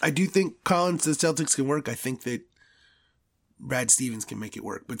 I do think Collins to the Celtics can work. I think that Brad Stevens can make it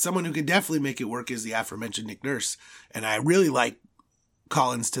work. But someone who can definitely make it work is the aforementioned Nick Nurse. And I really like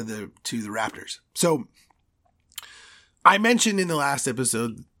Collins to the Raptors. So I mentioned in the last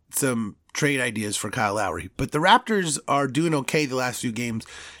episode some trade ideas for Kyle Lowry. But the Raptors are doing okay the last few games.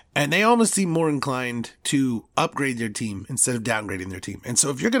 And they almost seem more inclined to upgrade their team instead of downgrading their team. And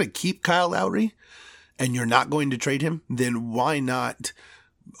so if you're going to keep Kyle Lowry and you're not going to trade him, then why not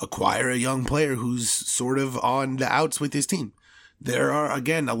acquire a young player who's sort of on the outs with his team? There are,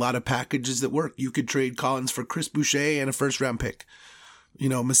 again, a lot of packages that work. You could trade Collins for Chris Boucher and a first-round pick. You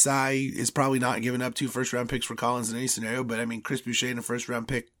know, Masai is probably not giving up 2 first-round picks for Collins in any scenario, but I mean, Chris Boucher and a first-round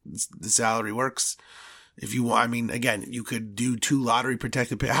pick, the salary works. If you want, I mean, again, you could do 2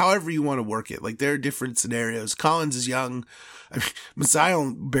 lottery-protected picks, however you want to work it. Like, there are different scenarios. Collins is young. I mean,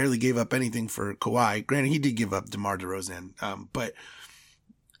 Masai barely gave up anything for Kawhi. Granted, he did give up DeMar DeRozan, but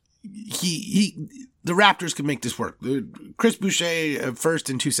the Raptors can make this work. Chris Boucher, first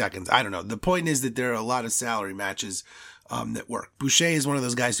in 2 seconds. I don't know. The point is that there are a lot of salary matches that work. Boucher is one of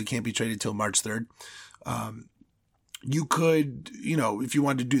those guys who can't be traded till March 3rd. You could, you know, if you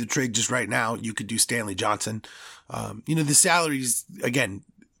wanted to do the trade just right now, you could do Stanley Johnson. You know, the salaries, again,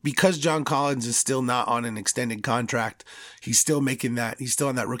 because John Collins is still not on an extended contract, he's still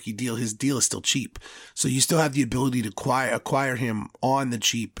on that rookie deal. His deal is still cheap. So you still have the ability to acquire him on the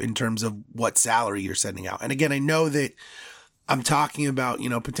cheap in terms of what salary you're sending out. And again, I know that I'm talking about, you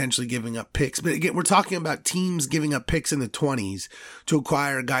know, potentially giving up picks, but again, we're talking about teams giving up picks in the 20s to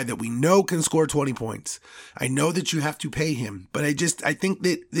acquire a guy that we know can score 20 points. I know that you have to pay him, but I think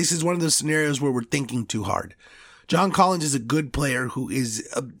that this is one of those scenarios where we're thinking too hard. John Collins is a good player who is,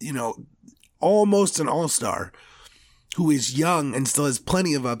 you know, almost an all-star, who is young and still has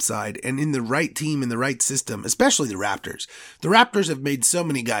plenty of upside, and in the right team, in the right system, especially the Raptors. The Raptors have made so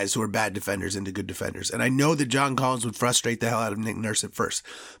many guys who are bad defenders into good defenders, and I know that John Collins would frustrate the hell out of Nick Nurse at first.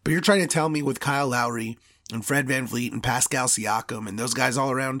 But you're trying to tell me with Kyle Lowry and Fred VanVleet and Pascal Siakam and those guys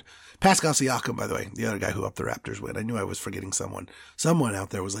all around. Pascal Siakam, by the way, the other guy who helped the Raptors win. I knew I was forgetting someone. Someone out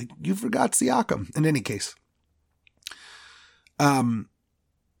there was like, you forgot Siakam. In any case.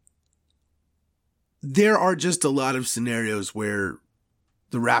 There are just a lot of scenarios where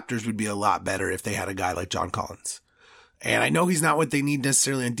the Raptors would be a lot better if they had a guy like John Collins. And I know he's not what they need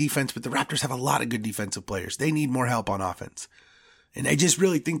necessarily on defense, but the Raptors have a lot of good defensive players. They need more help on offense. And I just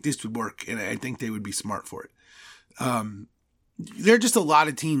really think this would work, and I think they would be smart for it. There are just a lot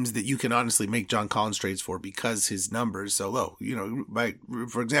of teams that you can honestly make John Collins trades for because his number is so low. You know,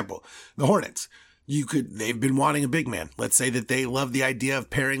 for example, the Hornets. They've been wanting a big man. Let's say that they love the idea of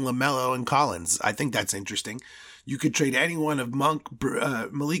pairing LaMelo and Collins. I think that's interesting. You could trade any one of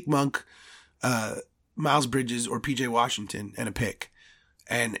Malik Monk, Miles Bridges, or PJ Washington and a pick.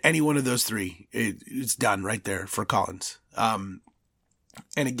 And any one of those 3, it's done right there for Collins. And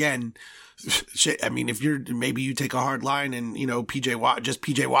again, shit, I mean, maybe you take a hard line and, you know,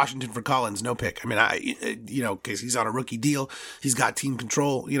 PJ Washington for Collins, no pick. I mean, you know, cause he's on a rookie deal. He's got team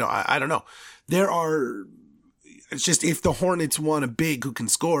control. You know, I don't know. It's just if the Hornets want a big who can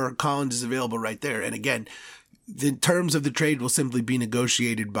score, Collins is available right there. And again, the terms of the trade will simply be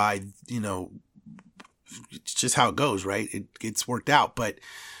negotiated by, you know, it's just how it goes, right? It's worked out, but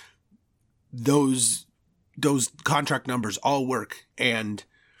those contract numbers all work. And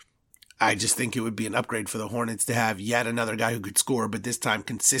I just think it would be an upgrade for the Hornets to have yet another guy who could score, but this time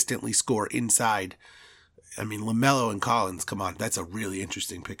consistently score inside. I mean, LaMelo and Collins, come on, that's a really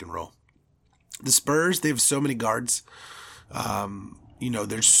interesting pick and roll. The Spurs, they have so many guards. You know,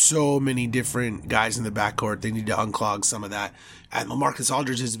 there's so many different guys in the backcourt. They need to unclog some of that. And LaMarcus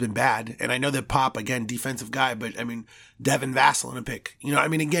Aldridge has been bad. And I know that Pop, again, defensive guy, but I mean, Devin Vassell in a pick. You know, I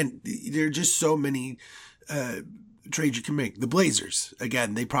mean, again, there are just so many trade you can make. The Blazers,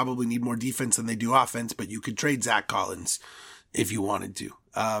 again, they probably need more defense than they do offense, but you could trade Zach Collins if you wanted to.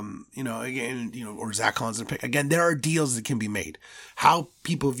 Or Zach Collins and pick. Again, there are deals that can be made. How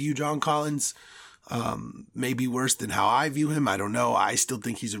people view John Collins may be worse than how I view him. I don't know. I still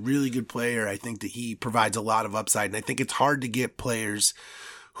think he's a really good player. I think that he provides a lot of upside, and I think it's hard to get players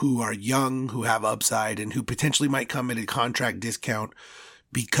who are young, who have upside, and who potentially might come at a contract discount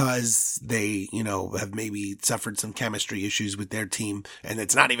because they, have maybe suffered some chemistry issues with their team, and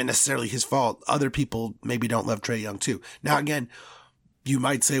it's not even necessarily his fault. Other people maybe don't love Trae Young too. Now, again, you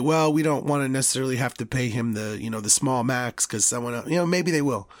might say, well, we don't want to necessarily have to pay him the small max because someone else, maybe they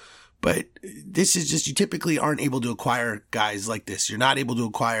will. But this is just, you typically aren't able to acquire guys like this. You're not able to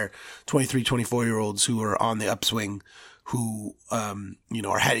acquire 23, 24-year-olds who are on the upswing, who,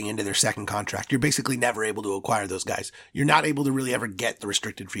 are heading into their second contract. You're basically never able to acquire those guys. You're not able to really ever get the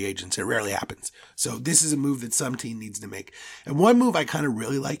restricted free agents. It rarely happens. So this is a move that some team needs to make. And one move I kind of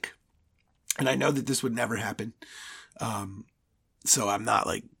really like, and I know that this would never happen. So I'm not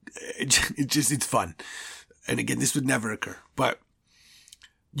like, it's fun. And again, this would never occur, but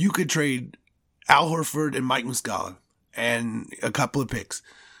you could trade Al Horford and Mike Muscala and a couple of picks.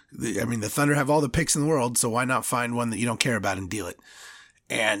 The Thunder have all the picks in the world, so why not find one that you don't care about and deal it?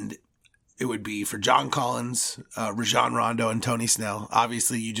 And it would be for John Collins, Rajon Rondo, and Tony Snell.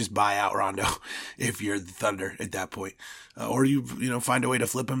 Obviously, you just buy out Rondo if you're the Thunder at that point. Or you find a way to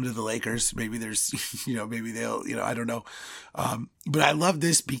flip him to the Lakers. Maybe there's, maybe they'll, I don't know. But I love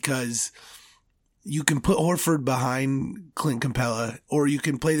this because you can put Horford behind Clint Capella, or you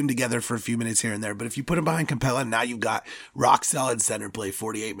can play them together for a few minutes here and there. But if you put him behind Capella, now you've got rock solid center play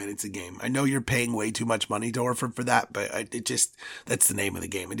 48 minutes a game. I know you're paying way too much money to Horford for that, but that's the name of the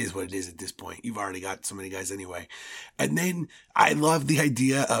game. It is what it is at this point. You've already got so many guys anyway. And then I love the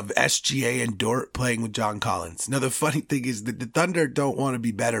idea of SGA and Dort playing with John Collins. Now, the funny thing is that the Thunder don't want to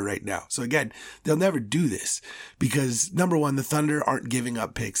be better right now. So again, they'll never do this because, number one, the Thunder aren't giving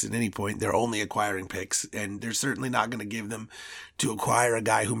up picks at any point. They're only acquiring picks, and they're certainly not going to give them to acquire a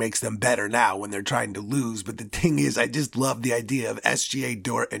guy who makes them better now when they're trying to lose. But the thing is, I just love the idea of SGA,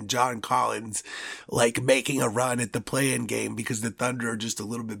 Dort, and John Collins like making a run at the play-in game because the Thunder are just a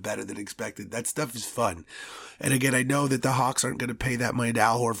little bit better than expected. That stuff is fun. And again, I know that the Hawks aren't going to pay that money to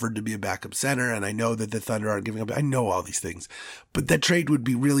Al Horford to be a backup center, and I know that the Thunder aren't giving up. I know all these things, but that trade would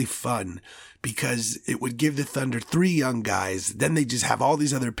be really fun because it would give the Thunder 3 young guys. Then they just have all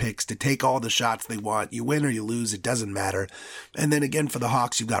these other picks to take all the shots they want. You win or you lose, it doesn't matter. And then again, for the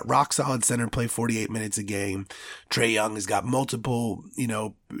Hawks, you've got rock solid center play 48 minutes a game. Trae Young has got multiple,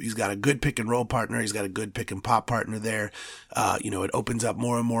 he's got a good pick and roll partner. He's got a good pick and pop partner there. It opens up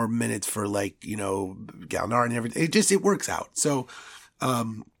more and more minutes for Gallinari and everything. It works out. So,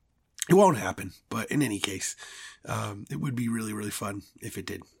 it won't happen, but in any case, it would be really, really fun if it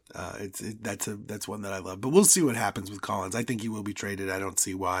did. That's one that I love, but we'll see what happens with Collins. I think he will be traded. I don't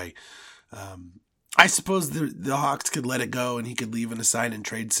see why. I suppose the Hawks could let it go and he could leave in a sign and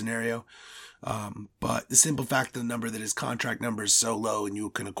trade scenario. But the simple fact of the number that his contract number is so low and you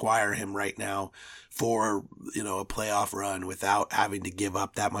can acquire him right now for, a playoff run without having to give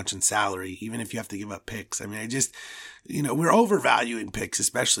up that much in salary, even if you have to give up picks. We're overvaluing picks,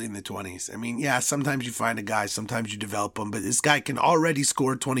 especially in the 20s. Sometimes you find a guy, sometimes you develop him, but this guy can already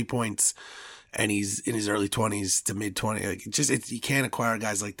score 20 points and he's in his early 20s to mid 20s. You can't acquire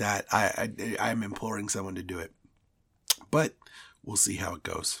guys like that. I'm imploring someone to do it, but we'll see how it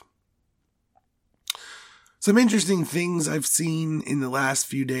goes. Some interesting things I've seen in the last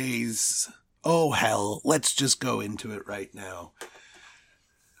few days. Oh, hell, let's just go into it right now.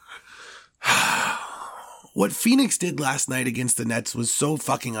 What Phoenix did last night against the Nets was so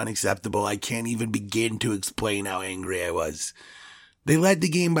fucking unacceptable. I can't even begin to explain how angry I was. They led the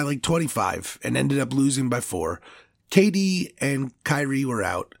game by 25 and ended up losing by 4. KD and Kyrie were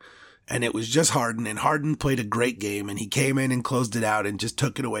out. And it was just Harden, and Harden played a great game, and he came in and closed it out and just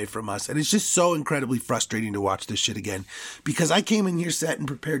took it away from us. And it's just so incredibly frustrating to watch this shit again, because I came in here set and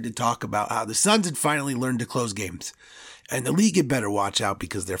prepared to talk about how the Suns had finally learned to close games. And the league had better watch out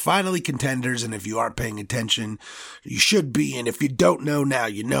because they're finally contenders, and if you aren't paying attention, you should be. And if you don't know now,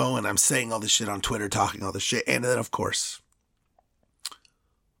 you know, and I'm saying all this shit on Twitter, talking all this shit. And then, of course,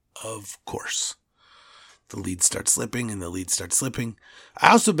 the lead starts slipping and the lead starts slipping.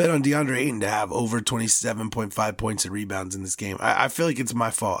 I also bet on DeAndre Ayton to have over 27.5 points and rebounds in this game. I feel like it's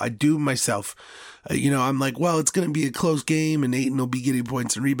my fault. I do myself. I'm like, well, it's going to be a close game and Ayton will be getting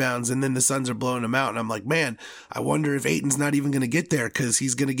points and rebounds. And then the Suns are blowing him out. And I'm like, man, I wonder if Ayton's not even going to get there because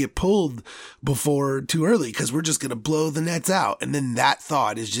he's going to get pulled before too early because we're just going to blow the Nets out. And then that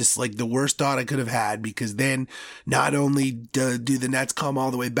thought is just like the worst thought I could have had, because then not only do the Nets come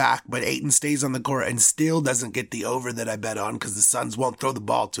all the way back, but Ayton stays on the court and still doesn't get the over that I bet on because the Suns won't throw the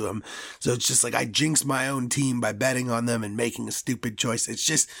ball to him. So it's just like I jinxed my own team by betting on them and making a stupid choice. It's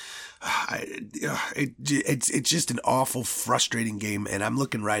just... it's just an awful, frustrating game, and I'm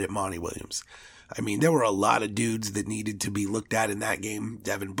looking right at Monty Williams. I mean, there were a lot of dudes that needed to be looked at in that game.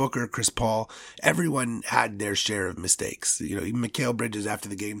 Devin Booker, Chris Paul, everyone had their share of mistakes. Even Mikal Bridges after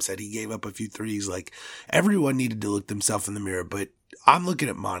the game said he gave up a few threes. Like, everyone needed to look themselves in the mirror, but I'm looking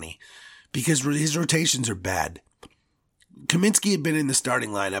at Monty because his rotations are bad. Kaminsky had been in the starting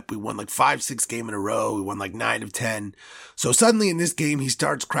lineup. We won like 5-6 games in a row. We won like 9 of 10. So suddenly in this game, he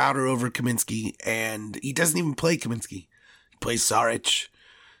starts Crowder over Kaminsky, and he doesn't even play Kaminsky. He plays Saric.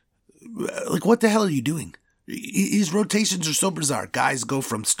 Like, what the hell are you doing? His rotations are so bizarre. Guys go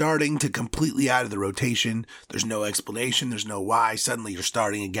from starting to completely out of the rotation. There's no explanation. There's no why. Suddenly you're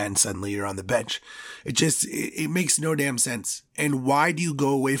starting again. Suddenly you're on the bench. It makes no damn sense. And why do you go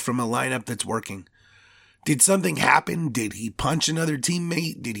away from a lineup that's working? Did something happen? Did he punch another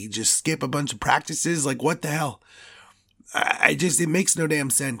teammate? Did he just skip a bunch of practices? Like, what the hell? It makes no damn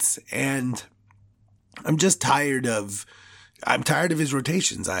sense. And I'm just tired of his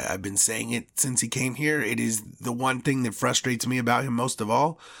rotations. I've been saying it since he came here. It is the one thing that frustrates me about him most of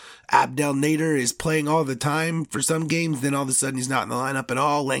all. Abdel Nader is playing all the time for some games. Then all of a sudden he's not in the lineup at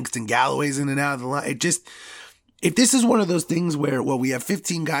all. Langston Galloway's in and out of the line. If this is one of those things where, well, we have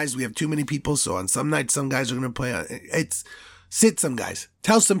 15 guys, we have too many people, so on some nights some guys are going to play. Sit some guys.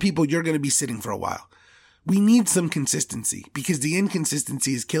 Tell some people you're going to be sitting for a while. We need some consistency because the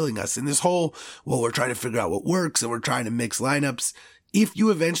inconsistency is killing us. And this whole, well, we're trying to figure out what works and we're trying to mix lineups. If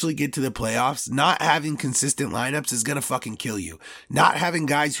you eventually get to the playoffs, not having consistent lineups is going to fucking kill you. Not having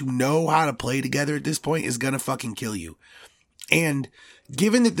guys who know how to play together at this point is going to fucking kill you. And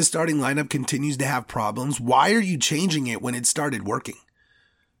given that the starting lineup continues to have problems, why are you changing it when it started working?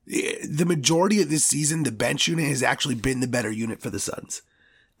 The majority of this season, the bench unit has actually been the better unit for the Suns.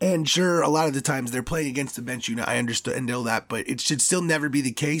 And sure, a lot of the times they're playing against the bench unit. I understand and know that, but it should still never be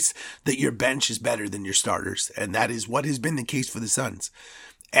the case that your bench is better than your starters. And that is what has been the case for the Suns.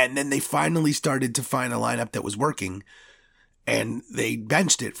 And then they finally started to find a lineup that was working, and they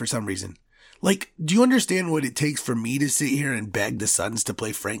benched it for some reason. Like, do you understand what it takes for me to sit here and beg the Suns to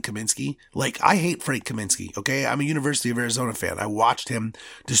play Frank Kaminsky? Like, I hate Frank Kaminsky, okay? I'm a University of Arizona fan. I watched him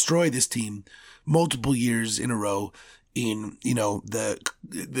destroy this team multiple years in a row in,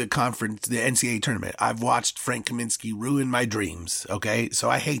 the conference, the NCAA tournament. I've watched Frank Kaminsky ruin my dreams, okay?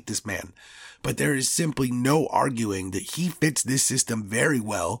 So I hate this man. But there is simply no arguing that he fits this system very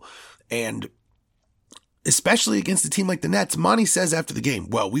well, and especially against a team like the Nets. Monty says after the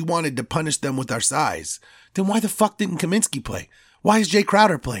game, well, we wanted to punish them with our size. Then why the fuck didn't Kaminsky play? Why is Jay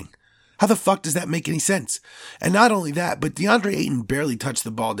Crowder playing? How the fuck does that make any sense? And not only that, but DeAndre Ayton barely touched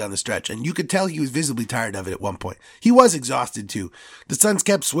the ball down the stretch, and you could tell he was visibly tired of it at one point. He was exhausted too. The Suns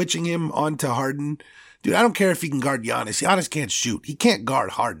kept switching him onto Harden. Dude, I don't care if he can guard Giannis. Giannis can't shoot. He can't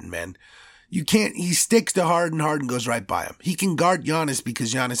guard Harden, man. He sticks to Harden. Harden goes right by him. He can guard Giannis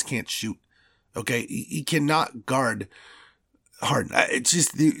because Giannis can't shoot. Okay, he cannot guard Harden. It's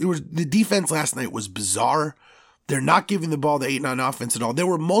just the defense last night was bizarre. They're not giving the ball to Ayton on offense at all. There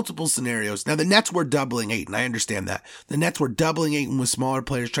were multiple scenarios. Now, the Nets were doubling Ayton. I understand that. The Nets were doubling Ayton with smaller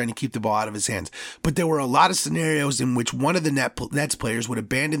players trying to keep the ball out of his hands. But there were a lot of scenarios in which one of the Nets players would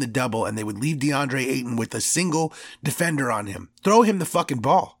abandon the double and they would leave DeAndre Ayton with a single defender on him. Throw him the fucking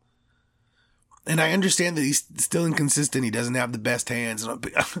ball. And I understand that he's still inconsistent. He doesn't have the best hands.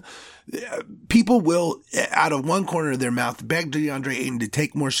 People will, out of one corner of their mouth, beg DeAndre Ayton to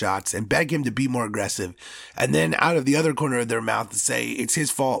take more shots and beg him to be more aggressive. And then out of the other corner of their mouth, say it's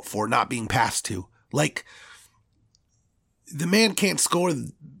his fault for not being passed to. Like, the man can't score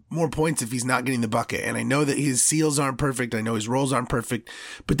more points if he's not getting the bucket. And I know that his seals aren't perfect. I know his rolls aren't perfect.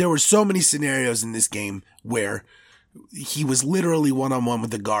 But there were so many scenarios in this game where he was literally one-on-one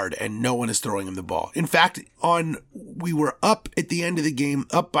with the guard and no one is throwing him the ball. In fact, we were up at the end of the game,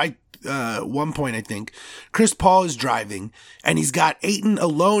 up by 1 point, I think. Chris Paul is driving and he's got Ayton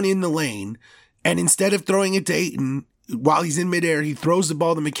alone in the lane. And instead of throwing it to Ayton while he's in midair, he throws the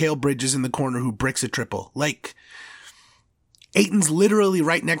ball to Mikal Bridges in the corner who bricks a triple. Like, Ayton's literally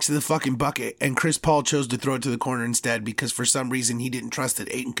right next to the fucking bucket, and Chris Paul chose to throw it to the corner instead because for some reason he didn't trust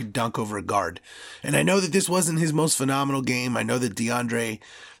that Ayton could dunk over a guard. And I know that this wasn't his most phenomenal game. I know that DeAndre,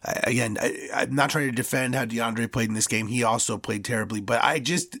 again, I'm not trying to defend how DeAndre played in this game. He also played terribly, but I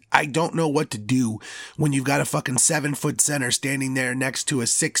don't know what to do when you've got a fucking 7-foot center standing there next to a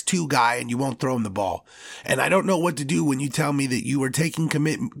 6'2" guy and you won't throw him the ball. And I don't know what to do when you tell me that you are taking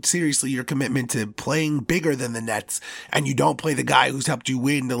seriously your commitment to playing bigger than the Nets and you don't play the guy who's helped you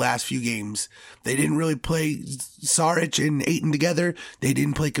win the last few games. They didn't really play Saric and Ayton together. They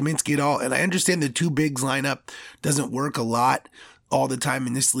didn't play Kaminsky at all. And I understand the two bigs lineup doesn't work a lot all the time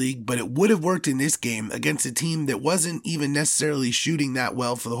in this league, but it would have worked in this game against a team that wasn't even necessarily shooting that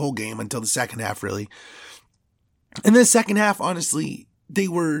well for the whole game until the second half, really. And the second half, honestly, they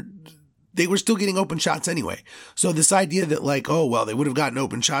were still getting open shots anyway. So this idea that like, oh, well, they would have gotten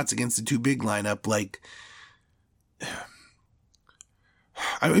open shots against the two big lineup, like,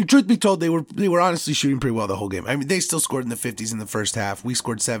 I mean, truth be told, they were honestly shooting pretty well the whole game. I mean, they still scored in the 50s in the first half. We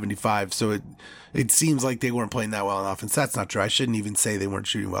scored 75, so it seems like they weren't playing that well on offense. That's not true. I shouldn't even say they weren't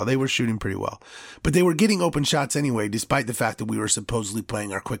shooting well. They were shooting pretty well. But they were getting open shots anyway, despite the fact that we were supposedly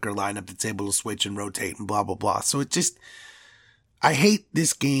playing our quicker lineup that's able to switch and rotate and blah, blah, blah. So it just, I hate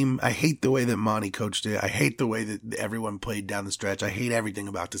this game. I hate the way that Monty coached it. I hate the way that everyone played down the stretch. I hate everything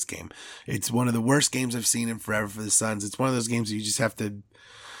about this game. It's one of the worst games I've seen in forever for the Suns. It's one of those games that you just have to,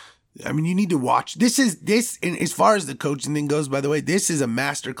 I mean, you need to watch. This, and as far as the coaching thing goes, by the way, this is a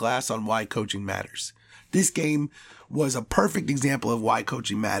masterclass on why coaching matters. This game was a perfect example of why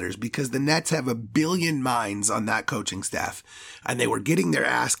coaching matters because the Nets have a billion minds on that coaching staff and they were getting their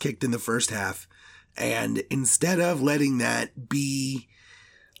ass kicked in the first half. And instead of letting that be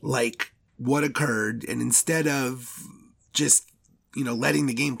like what occurred and instead of just, you know, letting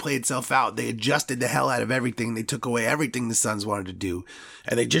the game play itself out, they adjusted the hell out of everything. They took away everything the Suns wanted to do.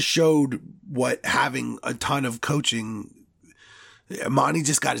 And they just showed what having a ton of coaching, Monty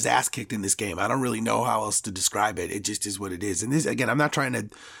just got his ass kicked in this game. I don't really know how else to describe it. It just is what it is. And this, again, I'm not trying to,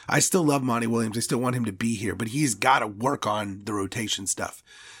 I still love Monty Williams. I still want him to be here, but he's got to work on the rotation stuff.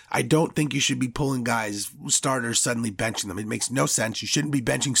 I don't think you should be pulling guys, starters, suddenly benching them. It makes no sense. You shouldn't be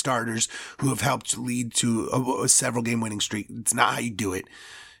benching starters who have helped lead to a several game winning streak. It's not how you do it.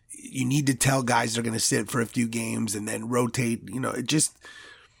 You need to tell guys they're going to sit for a few games and then rotate. You know, it just,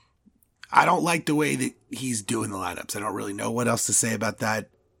 I don't like the way that he's doing the lineups. I don't really know what else to say about that.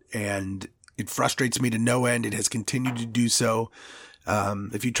 And it frustrates me to no end. It has continued to do so.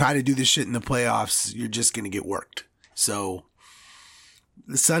 If you try to do this shit in the playoffs, you're just going to get worked. So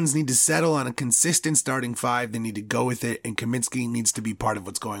the Suns need to settle on a consistent starting five. They need to go with it, and Kaminsky needs to be part of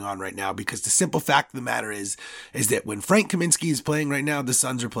what's going on right now because the simple fact of the matter is that when Frank Kaminsky is playing right now, the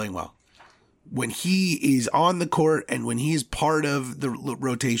Suns are playing well. When he is on the court and when he is part of the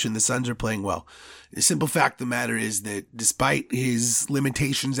rotation, the Suns are playing well. The simple fact of the matter is that despite his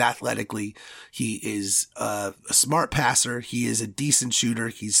limitations athletically, he is a smart passer. He is a decent shooter.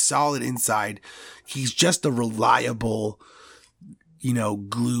 He's solid inside. He's just a reliable, you know,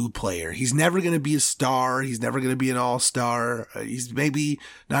 glue player. He's never going to be a star. He's never going to be an all-star. He's maybe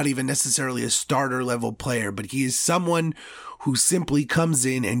not even necessarily a starter level player, but he is someone who simply comes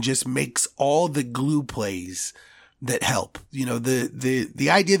in and just makes all the glue plays that help. You know, the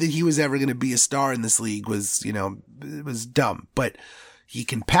idea that he was ever going to be a star in this league was, you know, it was dumb, but he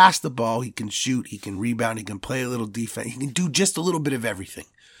can pass the ball. He can shoot. He can rebound. He can play a little defense. He can do just a little bit of everything.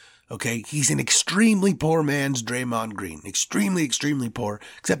 Okay, he's an extremely poor man's Draymond Green. Extremely, extremely poor,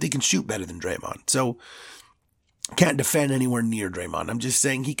 except he can shoot better than Draymond. So, can't defend anywhere near Draymond. I'm just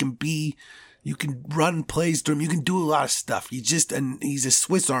saying he can be, you can run plays to him. You can do a lot of stuff. He's a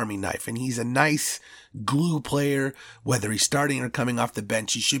Swiss Army knife, and he's a nice glue player, whether he's starting or coming off the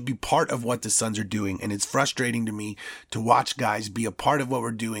bench. He should be part of what the Suns are doing, and it's frustrating to me to watch guys be a part of what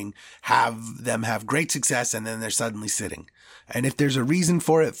we're doing, have them have great success, and then they're suddenly sitting. And if there's a reason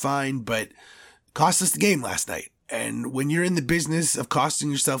for it, fine, but cost us the game last night. And when you're in the business of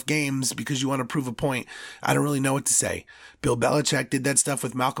costing yourself games because you want to prove a point, I don't really know what to say. Bill Belichick did that stuff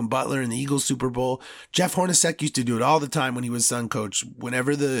with Malcolm Butler in the Eagles Super Bowl. Jeff Hornacek used to do it all the time when he was Sun coach.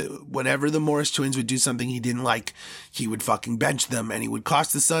 Whenever the Morris twins would do something he didn't like, he would fucking bench them, and he would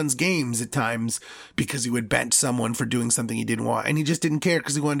cost the Suns games at times because he would bench someone for doing something he didn't want. And he just didn't care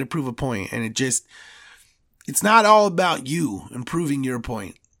because he wanted to prove a point. And it's not all about you improving your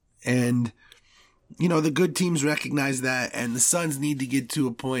point. And, you know, the good teams recognize that, and the Suns need to get to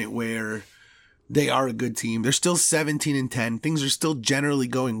a point where they are a good team. They're still 17-10. Things are still generally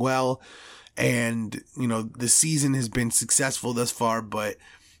going well. And, you know, the season has been successful thus far, but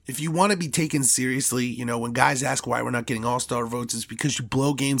if you want to be taken seriously, you know, when guys ask why we're not getting all-star votes, it's because you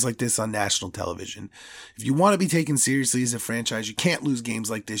blow games like this on national television. If you want to be taken seriously as a franchise, you can't lose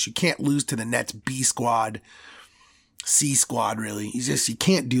games like this. You can't lose to the Nets B squad, C squad, really. You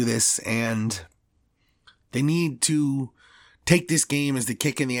can't do this, and they need to take this game as the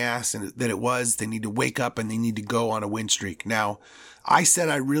kick in the ass that it was. They need to wake up and they need to go on a win streak. Now, I said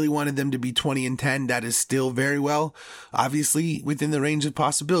I really wanted them to be 20-10. That is still very well, obviously, within the range of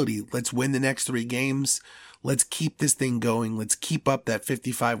possibility. Let's win the next 3 games. Let's keep this thing going. Let's keep up that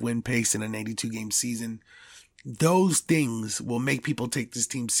 55 win pace in an 82 game season. Those things will make people take this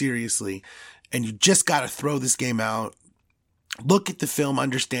team seriously. And you just got to throw this game out. Look at the film,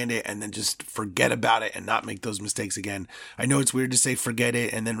 understand it, and then just forget about it and not make those mistakes again. I know it's weird to say forget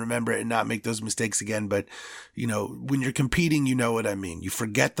it and then remember it and not make those mistakes again, but, you know, when you're competing, you know what I mean. You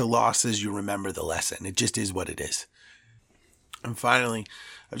forget the losses, you remember the lesson. It just is what it is. And finally,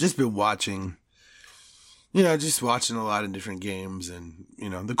 I've just been watching a lot of different games. And, you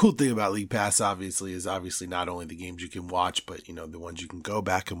know, the cool thing about League Pass, obviously, is not only the games you can watch, but, you know, the ones you can go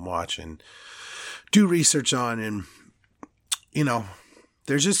back and watch and do research on. And, you know,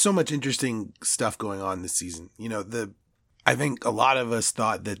 there's just so much interesting stuff going on this season. You know, I think a lot of us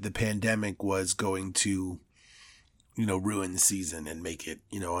thought that the pandemic was going to, you know, ruin the season and make it,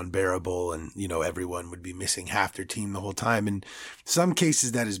 you know, unbearable, and, you know, everyone would be missing half their team the whole time. In some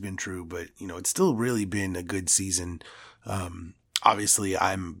cases that has been true, but, you know, it's still really been a good season. Obviously,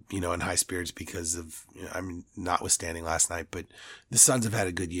 I'm, you know, in high spirits because of, you know, I mean, notwithstanding last night, but the Suns have had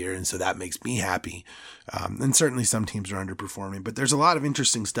a good year, and so that makes me happy. And certainly some teams are underperforming, but there's a lot of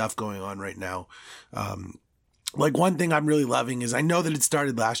interesting stuff going on right now. Like, one thing I'm really loving is, I know that it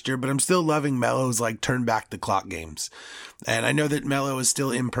started last year, but I'm still loving Melo's like turn back the clock games. And I know that Melo is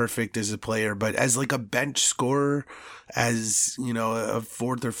still imperfect as a player, but as like a bench scorer, as, you know, a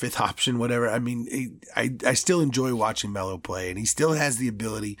 4th or 5th option, whatever. I mean, I still enjoy watching Melo play, and he still has the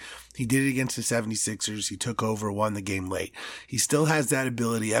ability. He did it against the 76ers. He took over, won the game late. He still has that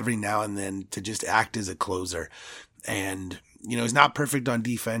ability every now and then to just act as a closer. And, you know, he's not perfect on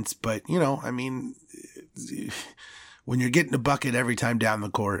defense, but, you know, I mean, when you're getting a bucket every time down the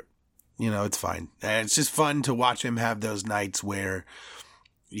court, you know, it's fine. And it's just fun to watch him have those nights where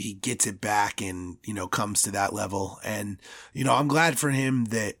he gets it back and, you know, comes to that level. And, you know, I'm glad for him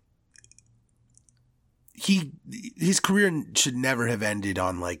that his career should never have ended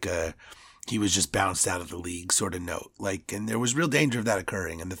on like he was just bounced out of the league sort of note. Like, and there was real danger of that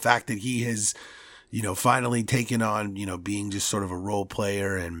occurring. And the fact that he has, you know, finally taken on, you know, being just sort of a role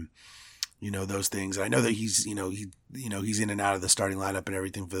player and, you know, those things. I know that he's, he's in and out of the starting lineup and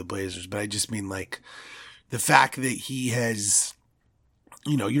everything for the Blazers, but I just mean like the fact that he has,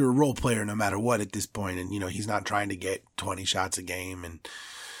 you know, you're a role player no matter what at this point. And, you know, he's not trying to get 20 shots a game, and,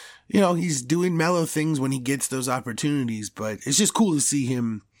 you know, he's doing Melo things when he gets those opportunities, but it's just cool to see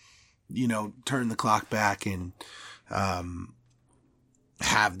him, you know, turn the clock back and,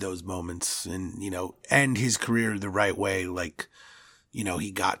 have those moments and, you know, end his career the right way. Like, you know,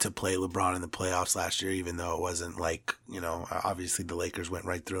 he got to play LeBron in the playoffs last year, even though it wasn't like, you know, obviously the Lakers went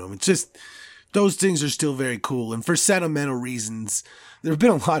right through him. It's just, those things are still very cool. And for sentimental reasons, there have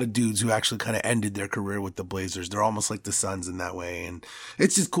been a lot of dudes who actually kind of ended their career with the Blazers. They're almost like the Suns in that way. And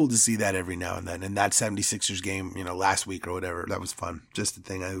it's just cool to see that every now and then. And that 76ers game, you know, last week or whatever, that was fun. Just the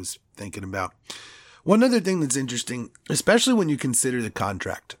thing I was thinking about. One other thing that's interesting, especially when you consider the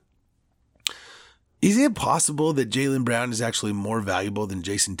contract. Is it possible that Jaylen Brown is actually more valuable than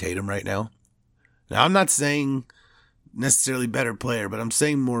Jason Tatum right now? Now, I'm not saying necessarily better player, but I'm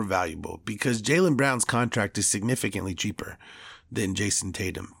saying more valuable, because Jaylen Brown's contract is significantly cheaper than Jason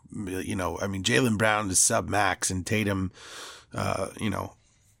Tatum. You know, I mean, Jaylen Brown is sub-max, and Tatum, you know,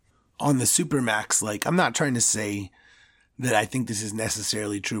 on the super max. Like, I'm not trying to say that I think this is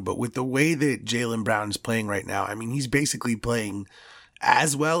necessarily true, but with the way that Jaylen Brown is playing right now, I mean, he's basically playing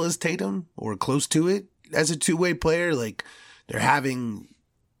as well as Tatum, or close to it, as a two-way player. Like, they're having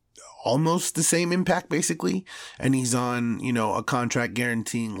almost the same impact, basically. And he's on, you know, a contract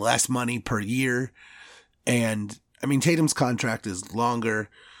guaranteeing less money per year. And, I mean, Tatum's contract is longer,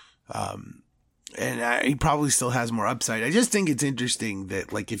 and he probably still has more upside. I just think it's interesting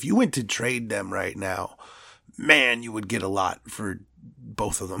that, like, if you went to trade them right now, man, you would get a lot for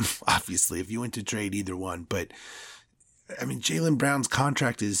both of them, obviously, if you went to trade either one. But, I mean, Jaylen Brown's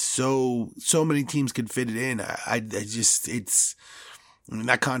contract is so many teams could fit it in. I mean,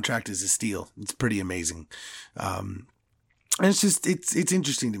 that contract is a steal. It's pretty amazing. And it's just, it's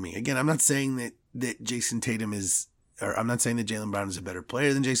interesting to me. Again, I'm not saying that Jason Tatum is, or I'm not saying that Jaylen Brown is a better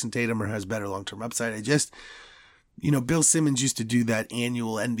player than Jason Tatum or has better long-term upside. Bill Simmons used to do that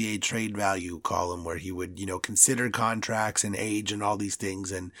annual NBA trade value column where he would, consider contracts and age and all these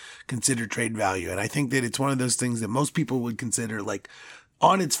things and consider trade value. And I think that it's one of those things that most people would consider, like,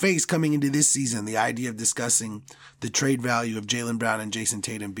 on its face coming into this season, the idea of discussing the trade value of Jaylen Brown and Jason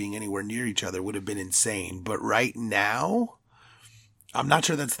Tatum being anywhere near each other would have been insane. But right now, I'm not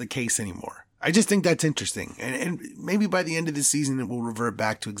sure that's the case anymore. I just think that's interesting. And maybe by the end of the season, it will revert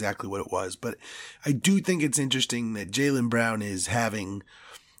back to exactly what it was. But I do think it's interesting that Jaylen Brown is having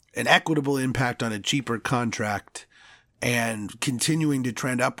an equitable impact on a cheaper contract and continuing to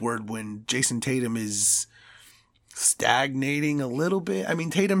trend upward when Jason Tatum is stagnating a little bit. I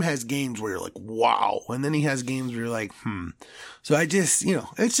mean, Tatum has games where you're like, wow. And then he has games where you're like, So I just,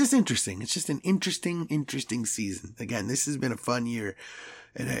 it's just interesting. It's just an interesting season. Again, this has been a fun year.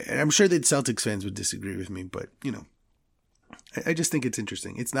 And I'm sure that Celtics fans would disagree with me, but, I just think it's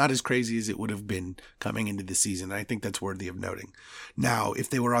interesting. It's not as crazy as it would have been coming into the season. I think that's worthy of noting. Now, if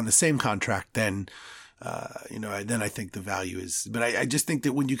they were on the same contract, then, then I think the value is, but I just think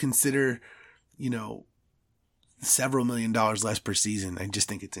that when you consider, several $1 million less per season, I just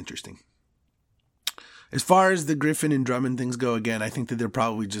think it's interesting. As far as the Griffin and Drummond things go, again, I think that they're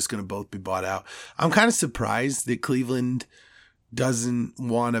probably just going to both be bought out. I'm kind of surprised that Cleveland doesn't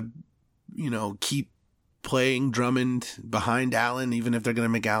want to, keep playing Drummond behind Allen, even if they're going to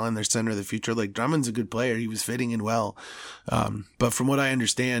make Allen their center of the future. Like, Drummond's a good player. He was fitting in well. But from what I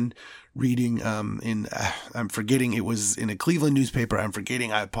understand, reading I'm forgetting, it was in a Cleveland newspaper.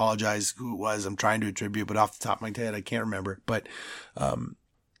 I apologize who it was. I'm trying to attribute, but off the top of my head, I can't remember. But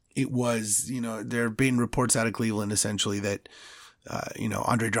it was, there have been reports out of Cleveland essentially that,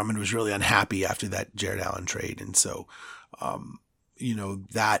 Andre Drummond was really unhappy after that Jared Allen trade. And so,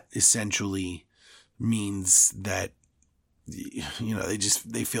 that essentially means that,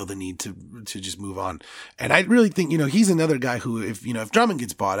 they feel the need to just move on. And I really think, he's another guy who, if Drummond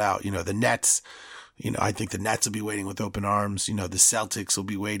gets bought out, the Nets, I think the Nets will be waiting with open arms. The Celtics will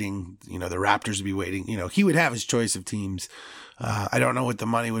be waiting. The Raptors will be waiting. He would have his choice of teams. I don't know what the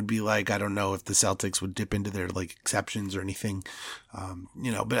money would be like. I don't know if the Celtics would dip into their exceptions or anything.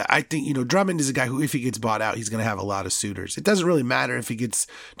 But I think, Drummond is a guy who, if he gets bought out, he's going to have a lot of suitors. It doesn't really matter if he gets,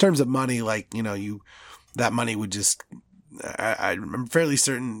 in terms of money, that money would just, I'm fairly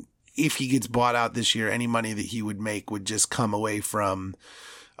certain if he gets bought out this year, any money that he would make would just come away from,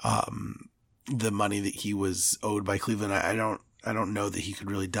 the money that he was owed by Cleveland. I don't know that he could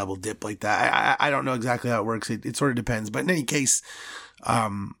really double dip like that. I don't know exactly how it works. It sort of depends. But in any case,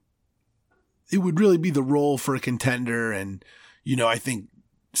 it would really be the role for a contender. And, I think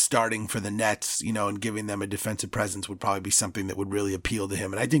starting for the Nets, and giving them a defensive presence would probably be something that would really appeal to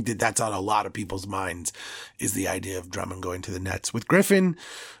him. And I think that that's on a lot of people's minds, is the idea of Drummond going to the Nets. With Griffin,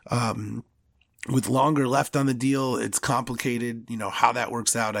 with longer left on the deal, it's complicated. How that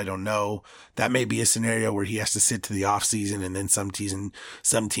works out, I don't know. That may be a scenario where he has to sit to the offseason and then some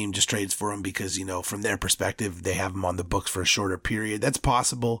team just trades for him because, from their perspective, they have him on the books for a shorter period. That's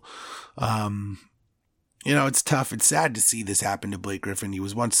possible. It's tough. It's sad to see this happen to Blake Griffin. He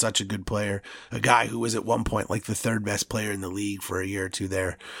was once such a good player, a guy who was at one point the third best player in the league for a year or two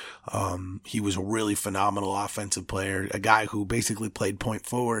there. He was a really phenomenal offensive player, a guy who basically played point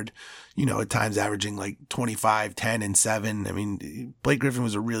forward, at times averaging 25, 10, and 7. I mean, Blake Griffin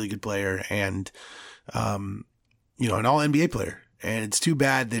was a really good player and, an all NBA player. And it's too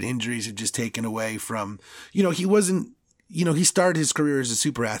bad that injuries have just taken away from, he wasn't, he started his career as a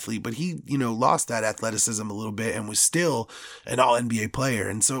super athlete, but he, lost that athleticism a little bit and was still an all NBA player.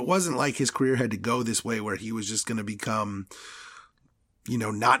 And so it wasn't like his career had to go this way where he was just going to become,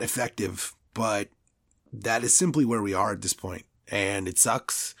 not effective, but that is simply where we are at this point. And it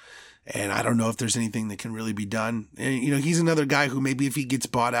sucks. And I don't know if there's anything that can really be done. And, he's another guy who maybe if he gets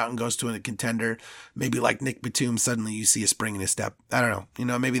bought out and goes to a contender, maybe like Nick Batum, suddenly you see a spring in his step. I don't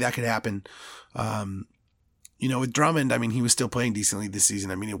know. Maybe that could happen. With Drummond, I mean, he was still playing decently this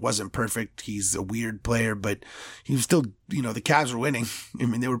season. I mean, it wasn't perfect. He's a weird player, but he was still, the Cavs were winning. I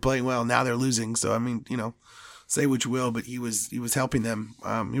mean, they were playing well. Now they're losing. So, I mean, say what you will, but he was helping them.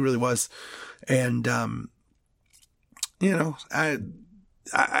 He really was. And,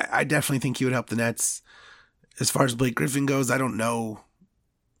 I definitely think he would help the Nets. As far as Blake Griffin goes, I don't know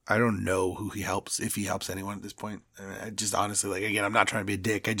who he helps, if he helps anyone at this point. I just honestly, again, I'm not trying to be a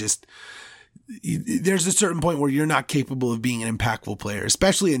dick. there's a certain point where you're not capable of being an impactful player,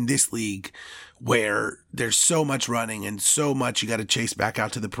 especially in this league where there's so much running and so much you got to chase back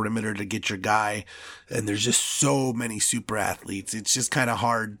out to the perimeter to get your guy. And there's just so many super athletes. It's just kind of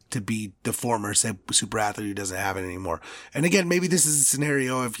hard to be the former super athlete who doesn't have it anymore. And again, maybe this is a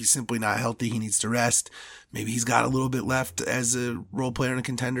scenario if he's simply not healthy, he needs to rest. Maybe he's got a little bit left as a role player and a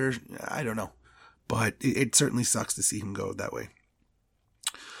contender. I don't know. But it certainly sucks to see him go that way.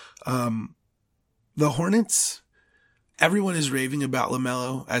 The Hornets, everyone is raving about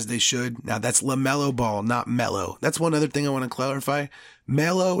LaMelo, as they should. Now, that's LaMelo Ball, not Melo. That's one other thing I want to clarify.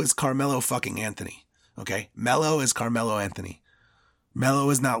 Melo is Carmelo fucking Anthony. Okay? Melo is Carmelo Anthony. Melo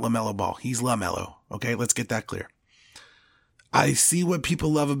is not LaMelo Ball. He's LaMelo. Okay? Let's get that clear. I see what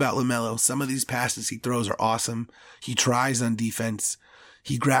people love about LaMelo. Some of these passes he throws are awesome. He tries on defense.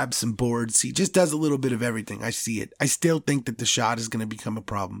 He grabs some boards. He just does a little bit of everything. I see it. I still think that the shot is going to become a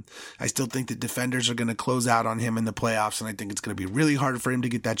problem. I still think that defenders are going to close out on him in the playoffs, and I think it's going to be really hard for him to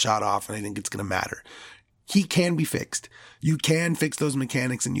get that shot off, and I think it's going to matter. He can be fixed. You can fix those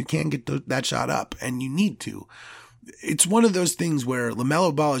mechanics, and you can get that shot up, and you need to. It's one of those things where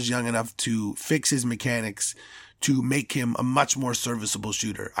LaMelo Ball is young enough to fix his mechanics to make him a much more serviceable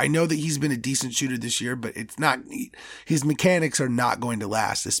shooter. I know that he's been a decent shooter this year, but it's not, his mechanics are not going to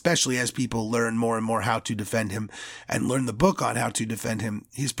last, especially as people learn more and more how to defend him and learn the book on how to defend him.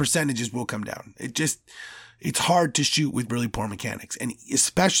 His percentages will come down. It's hard to shoot with really poor mechanics. And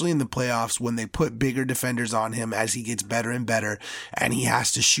especially in the playoffs when they put bigger defenders on him as he gets better and better and he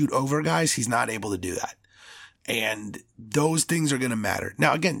has to shoot over guys, he's not able to do that. And those things are going to matter.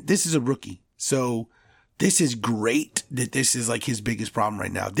 Now, again, this is a rookie. So this is great that this is like his biggest problem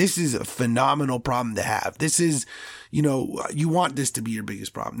right now. This is a phenomenal problem to have. This is, you want this to be your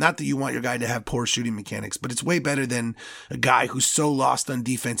biggest problem. Not that you want your guy to have poor shooting mechanics, but it's way better than a guy who's so lost on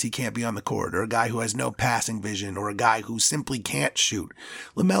defense he can't be on the court, or a guy who has no passing vision, or a guy who simply can't shoot.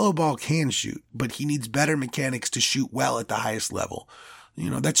 LaMelo Ball can shoot, but he needs better mechanics to shoot well at the highest level.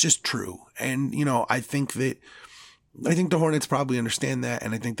 That's just true. And, I think the Hornets probably understand that,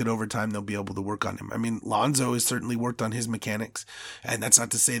 and I think that over time they'll be able to work on him. I mean, Lonzo has certainly worked on his mechanics, and that's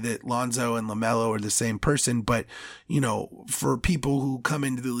not to say that Lonzo and LaMelo are the same person, but, for people who come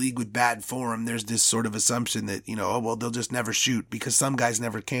into the league with bad form, there's this sort of assumption that, they'll just never shoot because some guys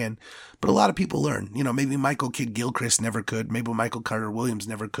never can. But a lot of people learn. Maybe Michael Kidd-Gilchrist never could, maybe Michael Carter-Williams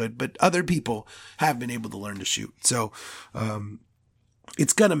never could, but other people have been able to learn to shoot. So,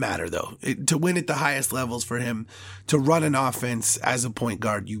 it's going to matter, though, to win at the highest levels for him, to run an offense as a point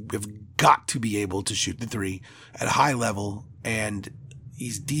guard. You have got to be able to shoot the three at a high level, and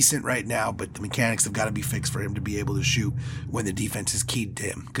he's decent right now, but the mechanics have got to be fixed for him to be able to shoot when the defense is keyed to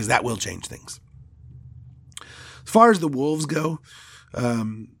him, because that will change things. As far as the Wolves go,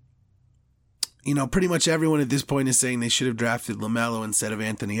 pretty much everyone at this point is saying they should have drafted LaMelo instead of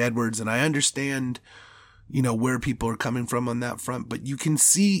Anthony Edwards, and I understand where people are coming from on that front, but you can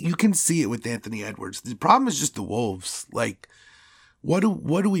see it with Anthony Edwards. The problem is just the Wolves. Like, what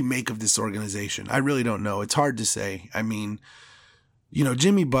do we make of this organization? I really don't know. It's hard to say. I mean,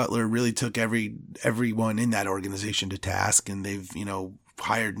 Jimmy Butler really took everyone in that organization to task, and they've,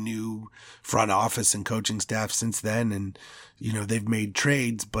 hired new front office and coaching staff since then. And, they've made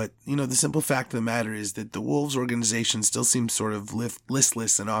trades, but, the simple fact of the matter is that the Wolves organization still seems sort of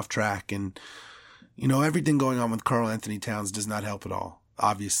listless and off track. And, everything going on with Karl Anthony Towns does not help at all,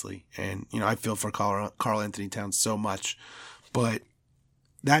 obviously. And, I feel for Karl Anthony Towns so much, but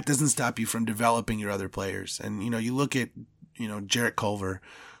that doesn't stop you from developing your other players. And, you look at, Jarrett Culver,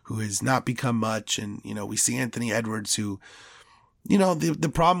 who has not become much. And, we see Anthony Edwards, who,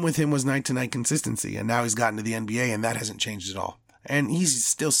 the problem with him was night to night consistency. And now he's gotten to the NBA and that hasn't changed at all. And he's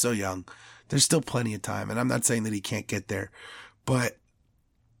still so young. There's still plenty of time. And I'm not saying that he can't get there, but,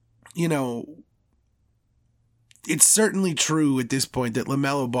 it's certainly true at this point that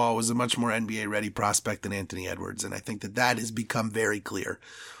LaMelo Ball was a much more NBA-ready prospect than Anthony Edwards, and I think that has become very clear.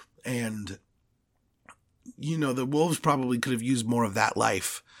 And, the Wolves probably could have used more of that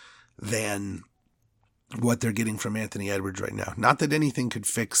life than what they're getting from Anthony Edwards right now. Not that anything could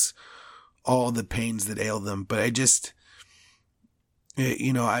fix all the pains that ail them, but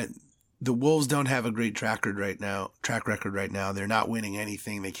the Wolves don't have a great track record right now. They're not winning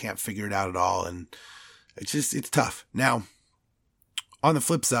anything. They can't figure it out at all, and it's tough. Now, on the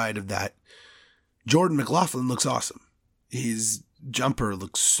flip side of that, Jordan McLaughlin looks awesome. His jumper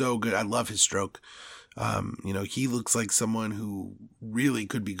looks so good. I love his stroke. He looks like someone who really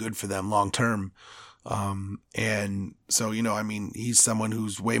could be good for them long term. And so, he's someone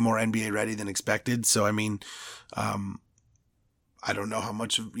who's way more NBA ready than expected. So, I don't know how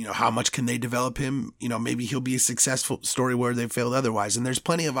much can they develop him? Maybe he'll be a successful story where they failed otherwise. And there's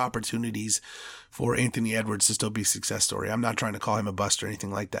plenty of opportunities for Anthony Edwards to still be a success story. I'm not trying to call him a bust or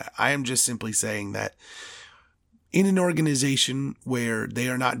anything like that. I am just simply saying that in an organization where they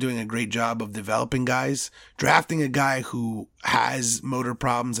are not doing a great job of developing guys, drafting a guy who has motor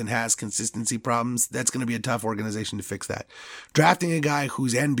problems and has consistency problems, that's going to be a tough organization to fix that. Drafting a guy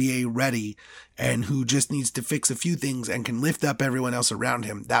who's NBA ready and who just needs to fix a few things and can lift up everyone else around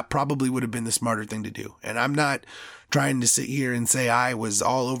him, that probably would have been the smarter thing to do. And I'm not trying to sit here and say I was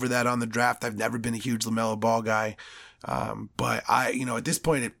all over that on the draft. I've never been a huge LaMelo Ball guy. But at this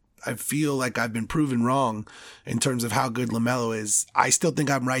point, I feel like I've been proven wrong in terms of how good LaMelo is. I still think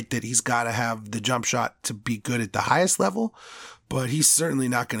I'm right that he's got to have the jump shot to be good at the highest level, but he's certainly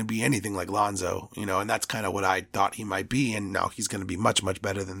not going to be anything like Lonzo, and that's kind of what I thought he might be. And now he's going to be much, much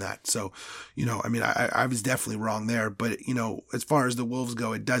better than that. So, I was definitely wrong there, but, as far as the Wolves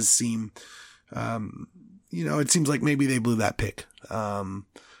go, it does seem, it seems like maybe they blew that pick.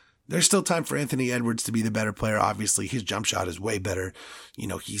 There's still time for Anthony Edwards to be the better player. Obviously, his jump shot is way better.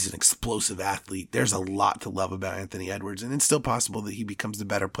 He's an explosive athlete. There's a lot to love about Anthony Edwards, and it's still possible that he becomes the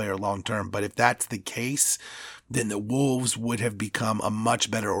better player long term. But if that's the case, then the Wolves would have become a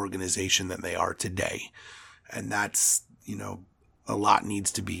much better organization than they are today. And that's, a lot needs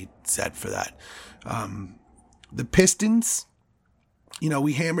to be said for that. The Pistons,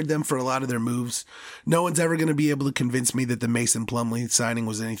 we hammered them for a lot of their moves. No one's ever going to be able to convince me that the Mason Plumlee signing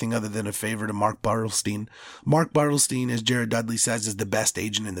was anything other than a favor to Mark Bartelstein. Mark Bartelstein, as Jared Dudley says, is the best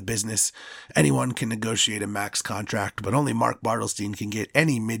agent in the business. Anyone can negotiate a max contract, but only Mark Bartelstein can get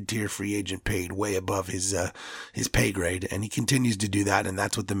any mid-tier free agent paid way above his pay grade, and he continues to do that, and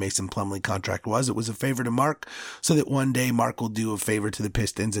that's what the Mason Plumlee contract was. It was a favor to Mark, so that one day Mark will do a favor to the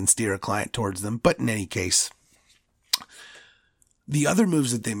Pistons and steer a client towards them. But in any case, the other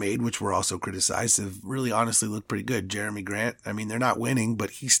moves that they made, which were also criticized, have really honestly looked pretty good. Jeremy Grant, they're not winning, but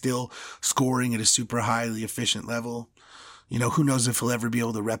he's still scoring at a super highly efficient level. Who knows if he'll ever be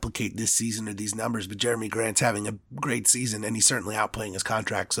able to replicate this season or these numbers, but Jeremy Grant's having a great season, and he's certainly outplaying his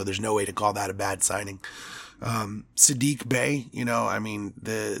contract, so there's no way to call that a bad signing. Sadiq Bey,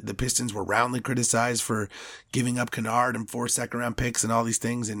 the Pistons were roundly criticized for giving up Kennard and 4 second-round picks and all these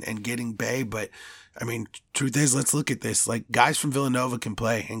things and getting Bey, but truth is, let's look at this. Like, guys from Villanova can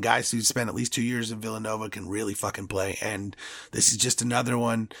play, and guys who spent at least 2 years in Villanova can really fucking play. And this is just another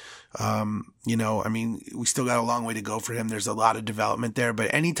one. We still got a long way to go for him. There's a lot of development there,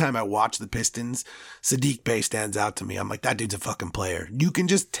 but anytime I watch the Pistons, Sadiq Bey stands out to me. I'm like, that dude's a fucking player. You can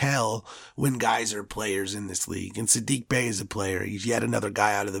just tell when guys are players in this league, and Sadiq Bey is a player. He's yet another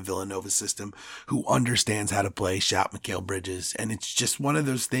guy out of the Villanova system who understands how to play, shout Mikal Bridges. And it's just one of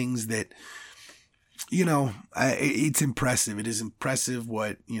those things that, it's impressive. It is impressive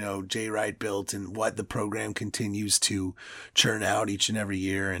what, Jay Wright built and what the program continues to churn out each and every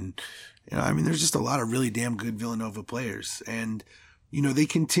year. And, there's just a lot of really damn good Villanova players. And, they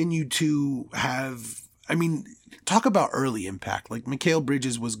continue to have, talk about early impact. Like, Mikal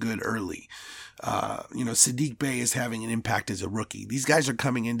Bridges was good early. Sadiq Bey is having an impact as a rookie. These guys are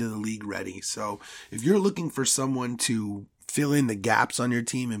coming into the league ready. So if you're looking for someone to fill in the gaps on your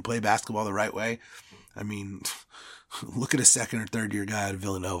team and play basketball the right way, look at a second or third year guy out of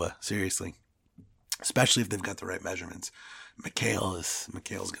Villanova. Seriously. Especially if they've got the right measurements. Mikal's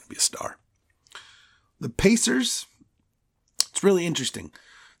going to be a star. The Pacers, it's really interesting.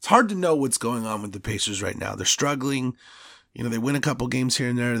 It's hard to know what's going on with the Pacers right now. They're struggling. They win a couple games here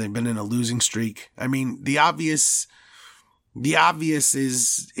and there. They've been in a losing streak. The obvious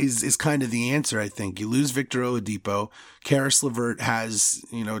is kind of the answer, I think. You lose Victor Oladipo. Karis LeVert has,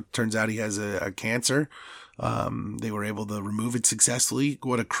 turns out he has a cancer. They were able to remove it successfully.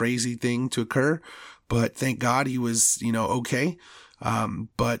 What a crazy thing to occur. But thank God he was, okay.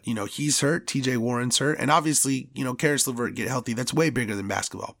 But he's hurt. TJ Warren's hurt. And obviously, Karis LeVert get healthy. That's way bigger than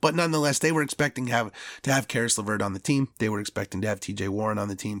basketball. But nonetheless, they were expecting to have Karis LeVert on the team. They were expecting to have TJ Warren on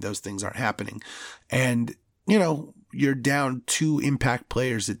the team. Those things aren't happening. And, you're down 2 impact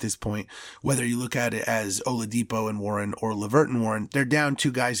players at this point. Whether you look at it as Oladipo and Warren or LeVert and Warren, they're down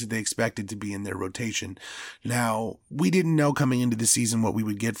 2 guys that they expected to be in their rotation. Now, we didn't know coming into the season what we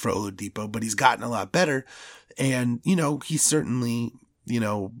would get for Oladipo, but he's gotten a lot better. And, he certainly,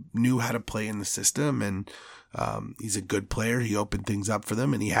 knew how to play in the system, and he's a good player. He opened things up for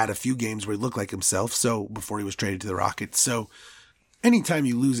them, and he had a few games where he looked like himself. So before he was traded to the Rockets. So anytime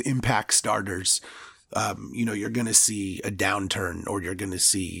you lose impact starters, you're going to see a downturn, or you're going to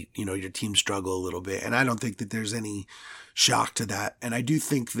see, your team struggle a little bit. And I don't think that there's any shock to that. And I do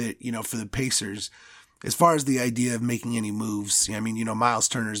think that, for the Pacers, As far as the idea of making any moves, I mean, Miles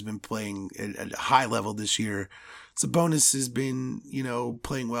Turner's been playing at a high level this year. Sabonis has been,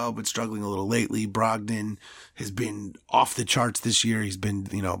 playing well, but struggling a little lately. Brogdon has been off the charts this year. He's been,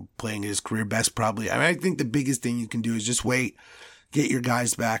 playing his career best probably. I mean, I think the biggest thing you can do is just wait, get your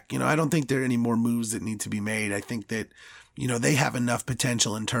guys back. I don't think there are any more moves that need to be made. I think that, they have enough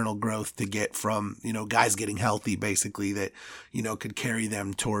potential internal growth to get from, guys getting healthy basically that, could carry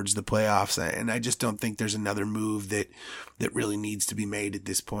them towards the playoffs. And I just don't think there's another move that really needs to be made at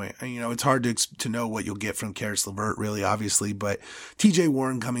this point. And, it's hard to know what you'll get from Karis LeVert really, obviously, but TJ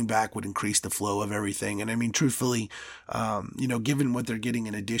Warren coming back would increase the flow of everything. And I mean, truthfully, given what they're getting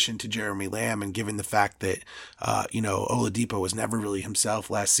in addition to Jeremy Lamb and given the fact that, Oladipo was never really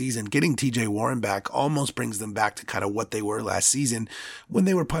himself last season, getting TJ Warren back almost brings them back to kind of what they were last season when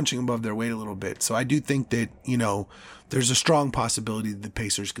they were punching above their weight a little bit. So I do think that, there's a strong possibility that the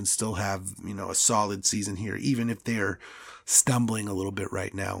Pacers can still have, a solid season here, even if they're stumbling a little bit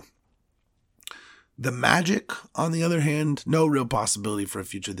right now. The Magic, on the other hand, no real possibility for a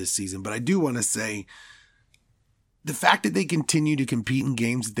future this season. But I do want to say the fact that they continue to compete in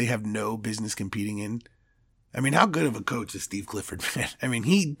games that they have no business competing in. I mean, how good of a coach is Steve Clifford, man? I mean,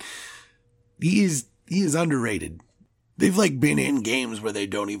 he is underrated. They've been in games where they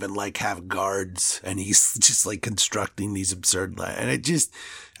don't even have guards and he's just constructing these absurd and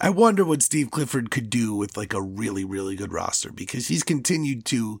I wonder what Steve Clifford could do with a really, really good roster because he's continued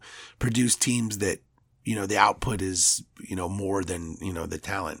to produce teams that, the output is, more than, the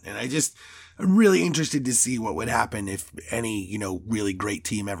talent. And I'm really interested to see what would happen if any, really great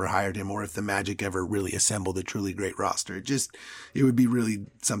team ever hired him or if the Magic ever really assembled a truly great roster. It would be really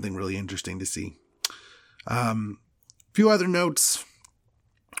something really interesting to see. Few other notes.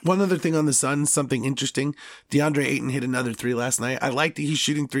 One other thing on the Suns, something interesting. DeAndre Ayton hit another 3 last night. I like that he's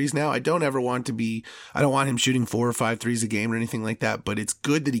shooting threes now. I don't want him shooting 4 or 5 threes a game or anything like that, but it's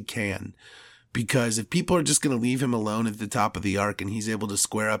good that he can. Because if people are just going to leave him alone at the top of the arc and he's able to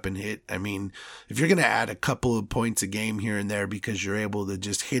square up and hit, I mean, if you're going to add a couple of points a game here and there because you're able to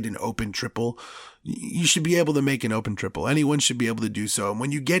just hit an open triple, you should be able to make an open triple. Anyone should be able to do so. And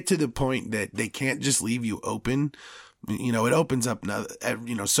when you get to the point that they can't just leave you open, it opens up,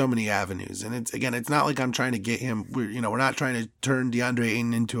 so many avenues. And it's not like I'm trying to get him, we're not trying to turn DeAndre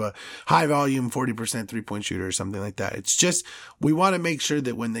Ayton into a high volume 40% 3-point shooter or something like that. It's just, we want to make sure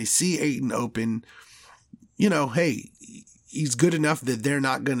that when they see Ayton open, hey, he's good enough that they're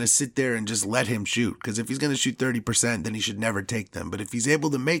not going to sit there and just let him shoot. Because if he's going to shoot 30%, then he should never take them. But if he's able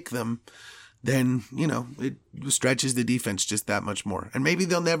to make them, then, it stretches the defense just that much more. And maybe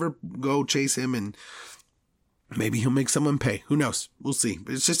they'll never go chase him and maybe he'll make someone pay. Who knows? We'll see.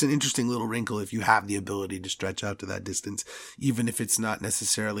 But it's just an interesting little wrinkle if you have the ability to stretch out to that distance, even if it's not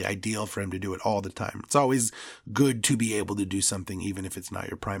necessarily ideal for him to do it all the time. It's always good to be able to do something, even if it's not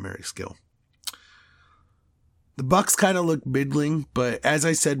your primary skill. The Bucks kind of look middling, but as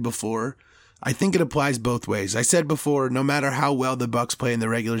I said before, I think it applies both ways. I said before, no matter how well the Bucks play in the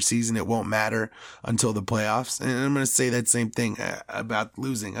regular season, it won't matter until the playoffs. And I'm going to say that same thing about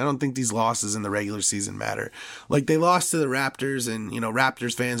losing. I don't think these losses in the regular season matter. They lost to the Raptors and,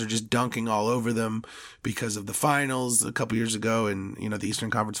 Raptors fans are just dunking all over them because of the finals a couple years ago and, the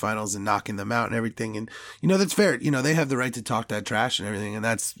Eastern Conference Finals and knocking them out and everything. And, that's fair. They have the right to talk that trash and everything. And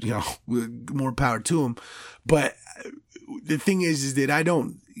that's, more power to them. But the thing is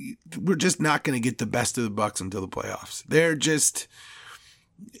that we're just not going to get the best of the Bucks until the playoffs.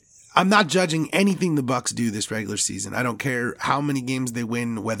 I'm not judging anything the Bucks do this regular season. I don't care how many games they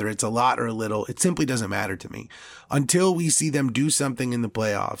win, whether it's a lot or a little. It simply doesn't matter to me until we see them do something in the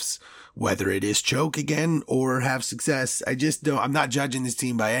playoffs, whether it is choke again or have success. I'm not judging this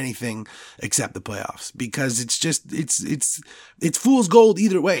team by anything except the playoffs because it's fool's gold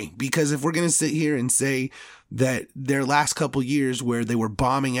either way. Because if we're going to sit here and say that their last couple years where they were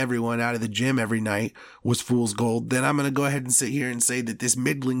bombing everyone out of the gym every night was fool's gold, then I'm going to go ahead and sit here and say that this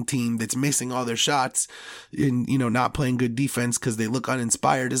middling team that's missing all their shots and, not playing good defense because they look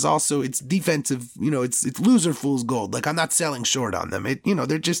uninspired is also, it's defensive, it's loser fool's gold. I'm not selling short on them.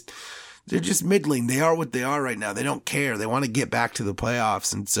 They're just middling. They are what they are right now. They don't care. They want to get back to the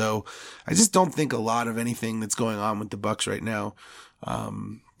playoffs. And so I just don't think a lot of anything that's going on with the Bucks right now.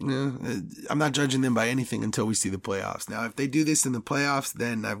 I'm not judging them by anything until we see the playoffs. Now, if they do this in the playoffs,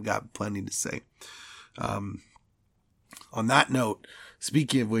 then I've got plenty to say. On that note,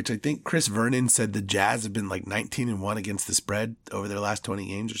 speaking of which, I think Chris Vernon said the Jazz have been 19-1 against the spread over their last 20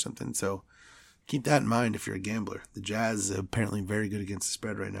 games or something. So keep that in mind if you're a gambler. The Jazz are apparently very good against the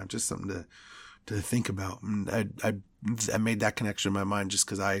spread right now. Just something to think about. And I made that connection in my mind just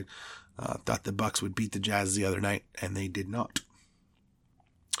because I Thought the Bucks would beat the Jazz the other night, and they did not.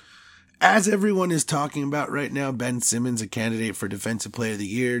 As everyone is talking about right now, Ben Simmons, a candidate for Defensive Player of the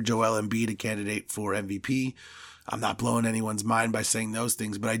Year, Joel Embiid, a candidate for MVP. I'm not blowing anyone's mind by saying those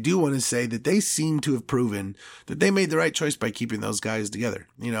things, but I do want to say that they seem to have proven that they made the right choice by keeping those guys together.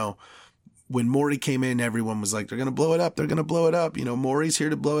 You know, when Morey came in, everyone was like, they're going to blow it up. They're going to blow it up. You know, Morey's here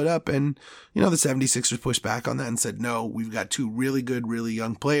to blow it up. And, you know, the 76ers pushed back on that and said, no, we've got two really good, really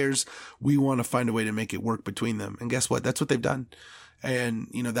young players. We want to find a way to make it work between them. And guess what? That's what they've done. And,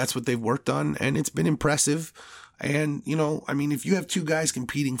 you know, that's what they've worked on. And it's been impressive. And, you know, I mean, if you have two guys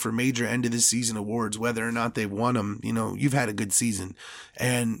competing for major end of the season awards, whether or not they've won them, you know, you've had a good season.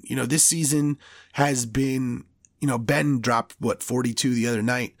 And, you know, this season has been, you know, Ben dropped 42 the other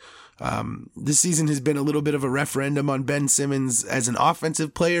night. This season has been a little bit of a referendum on Ben Simmons as an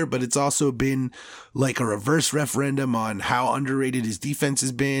offensive player, but it's also been like a reverse referendum on how underrated his defense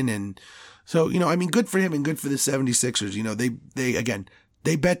has been. And so, you know, I mean, good for him and good for the 76ers. You know,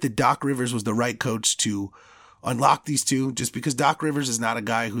 they bet that Doc Rivers was the right coach to unlock these two, just because Doc Rivers is not a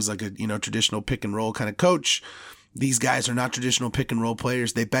guy who's like a, you know, traditional pick and roll kind of coach. These guys are not traditional pick and roll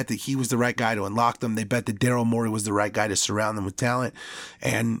players. They bet that he was the right guy to unlock them. They bet that Daryl Morey was the right guy to surround them with talent.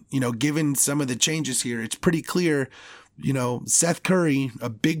 And, you know, given some of the changes here, it's pretty clear, you know, Seth Curry, a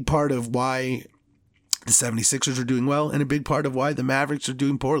big part of why the 76ers are doing well and a big part of why the Mavericks are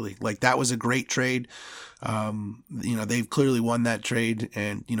doing poorly. Like, that was a great trade. You know, they've clearly won that trade,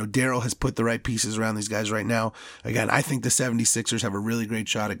 and, you know, Daryl has put the right pieces around these guys right now. Again, I think the 76ers have a really great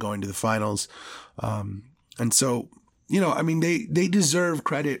shot at going to the finals. And so, you know, I mean, they deserve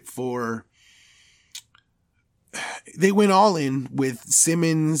credit for, they went all in with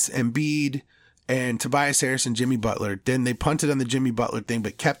Simmons, Embiid, and Tobias Harris and Jimmy Butler. Then they punted on the Jimmy Butler thing,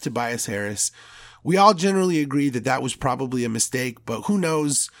 but kept Tobias Harris. We all generally agree that that was probably a mistake, but who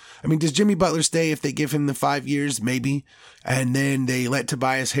knows? I mean, does Jimmy Butler stay if they give him the 5 years? Maybe. And then they let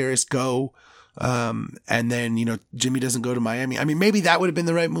Tobias Harris go. And then, you know, Jimmy doesn't go to Miami. I mean, maybe that would have been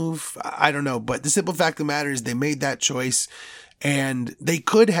the right move. I don't know. But the simple fact of the matter is they made that choice, and they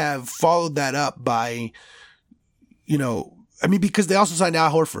could have followed that up by, you know, I mean, because they also signed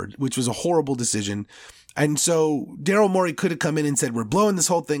Al Horford, which was a horrible decision. And so Daryl Morey could have come in and said, we're blowing this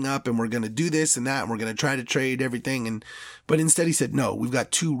whole thing up and we're going to do this and that, and we're going to try to trade everything. But instead he said, no, we've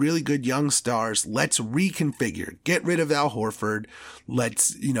got two really good young stars. Let's reconfigure, get rid of Al Horford.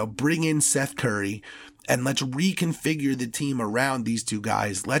 Let's, you know, bring in Seth Curry, and let's reconfigure the team around these two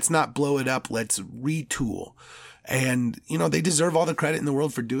guys. Let's not blow it up. Let's retool. And, you know, they deserve all the credit in the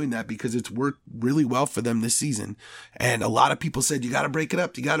world for doing that, because it's worked really well for them this season. And a lot of people said, you got to break it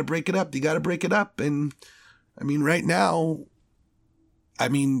up. You got to break it up. You got to break it up. And I mean, right now, I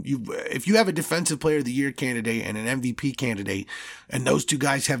mean, if you have a Defensive Player of the Year candidate and an MVP candidate, and those two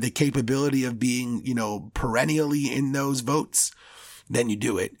guys have the capability of being, you know, perennially in those votes, then you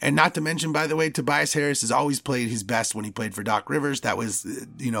do it. And not to mention, by the way, Tobias Harris has always played his best when he played for Doc Rivers. That was,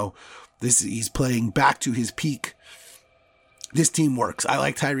 you know, he's playing back to his peak. This team works. I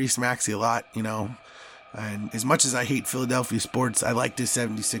like Tyrese Maxey a lot, you know, and as much as I hate Philadelphia sports, I like this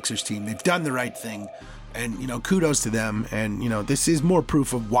 76ers team. They've done the right thing, and, you know, kudos to them. And, you know, this is more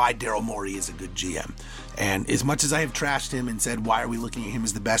proof of why Daryl Morey is a good GM. And as much as I have trashed him and said, why are we looking at him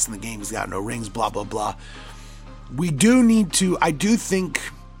as the best in the game? He's got no rings, blah, blah, blah. We do need to, I do think,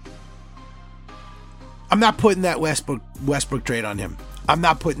 I'm not putting that Westbrook trade on him. I'm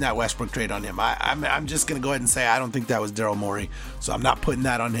not putting that Westbrook trade on him. I'm just going to go ahead and say I don't think that was Daryl Morey, so I'm not putting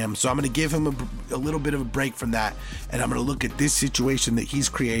that on him. So I'm going to give him a little bit of a break from that, and I'm going to look at this situation that he's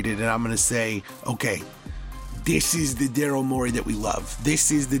created, and I'm going to say, okay, this is the Daryl Morey that we love. This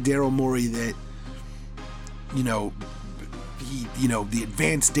is the Daryl Morey that, you know, the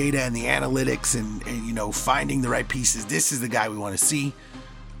advanced data and the analytics and, you know, finding the right pieces. This is the guy we want to see.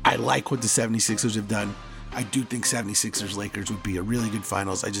 I like what the 76ers have done. I do think 76ers Lakers would be a really good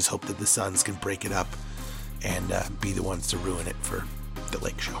finals. I just hope that the Suns can break it up and be the ones to ruin it for the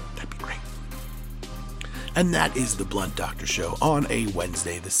Lake Show. That'd be great. And that is the Blunt Doctor Show on a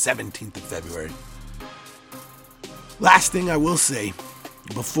Wednesday, the 17th of February. Last thing I will say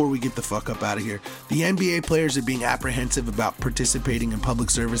before we get the fuck up out of here, the NBA players are being apprehensive about participating in public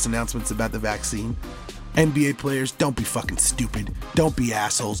service announcements about the vaccine. NBA players, don't be fucking stupid. Don't be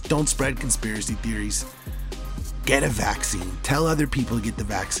assholes. Don't spread conspiracy theories. Get a vaccine. Tell other people to get the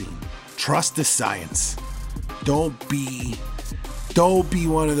vaccine. Trust the science. Don't be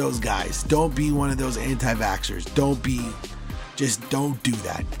one of those guys. Don't be one of those anti-vaxxers. Just don't do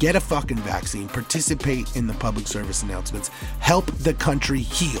that. Get a fucking vaccine. Participate in the public service announcements. Help the country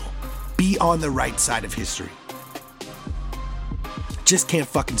heal. Be on the right side of history. just can't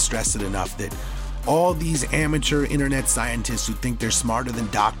fucking stress it enough that all these amateur internet scientists who think they're smarter than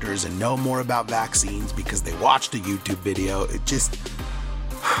doctors and know more about vaccines because they watched a YouTube video, it just...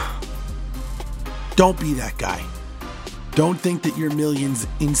 Don't be that guy. Don't think that your millions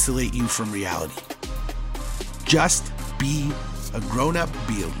insulate you from reality. Just be a grown-up,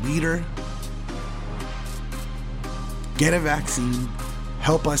 be a leader. Get a vaccine.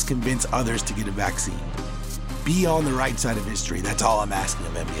 Help us convince others to get a vaccine. Be on the right side of history. That's all I'm asking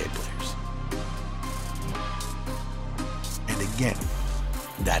of NBA players. And again,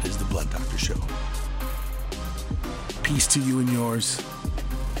 that is the Blood Doctor Show. Peace to you and yours.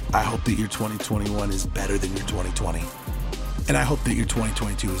 I hope that your 2021 is better than your 2020. And I hope that your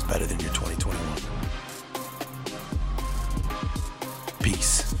 2022 is better than your 2021.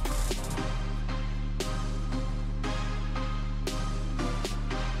 Peace.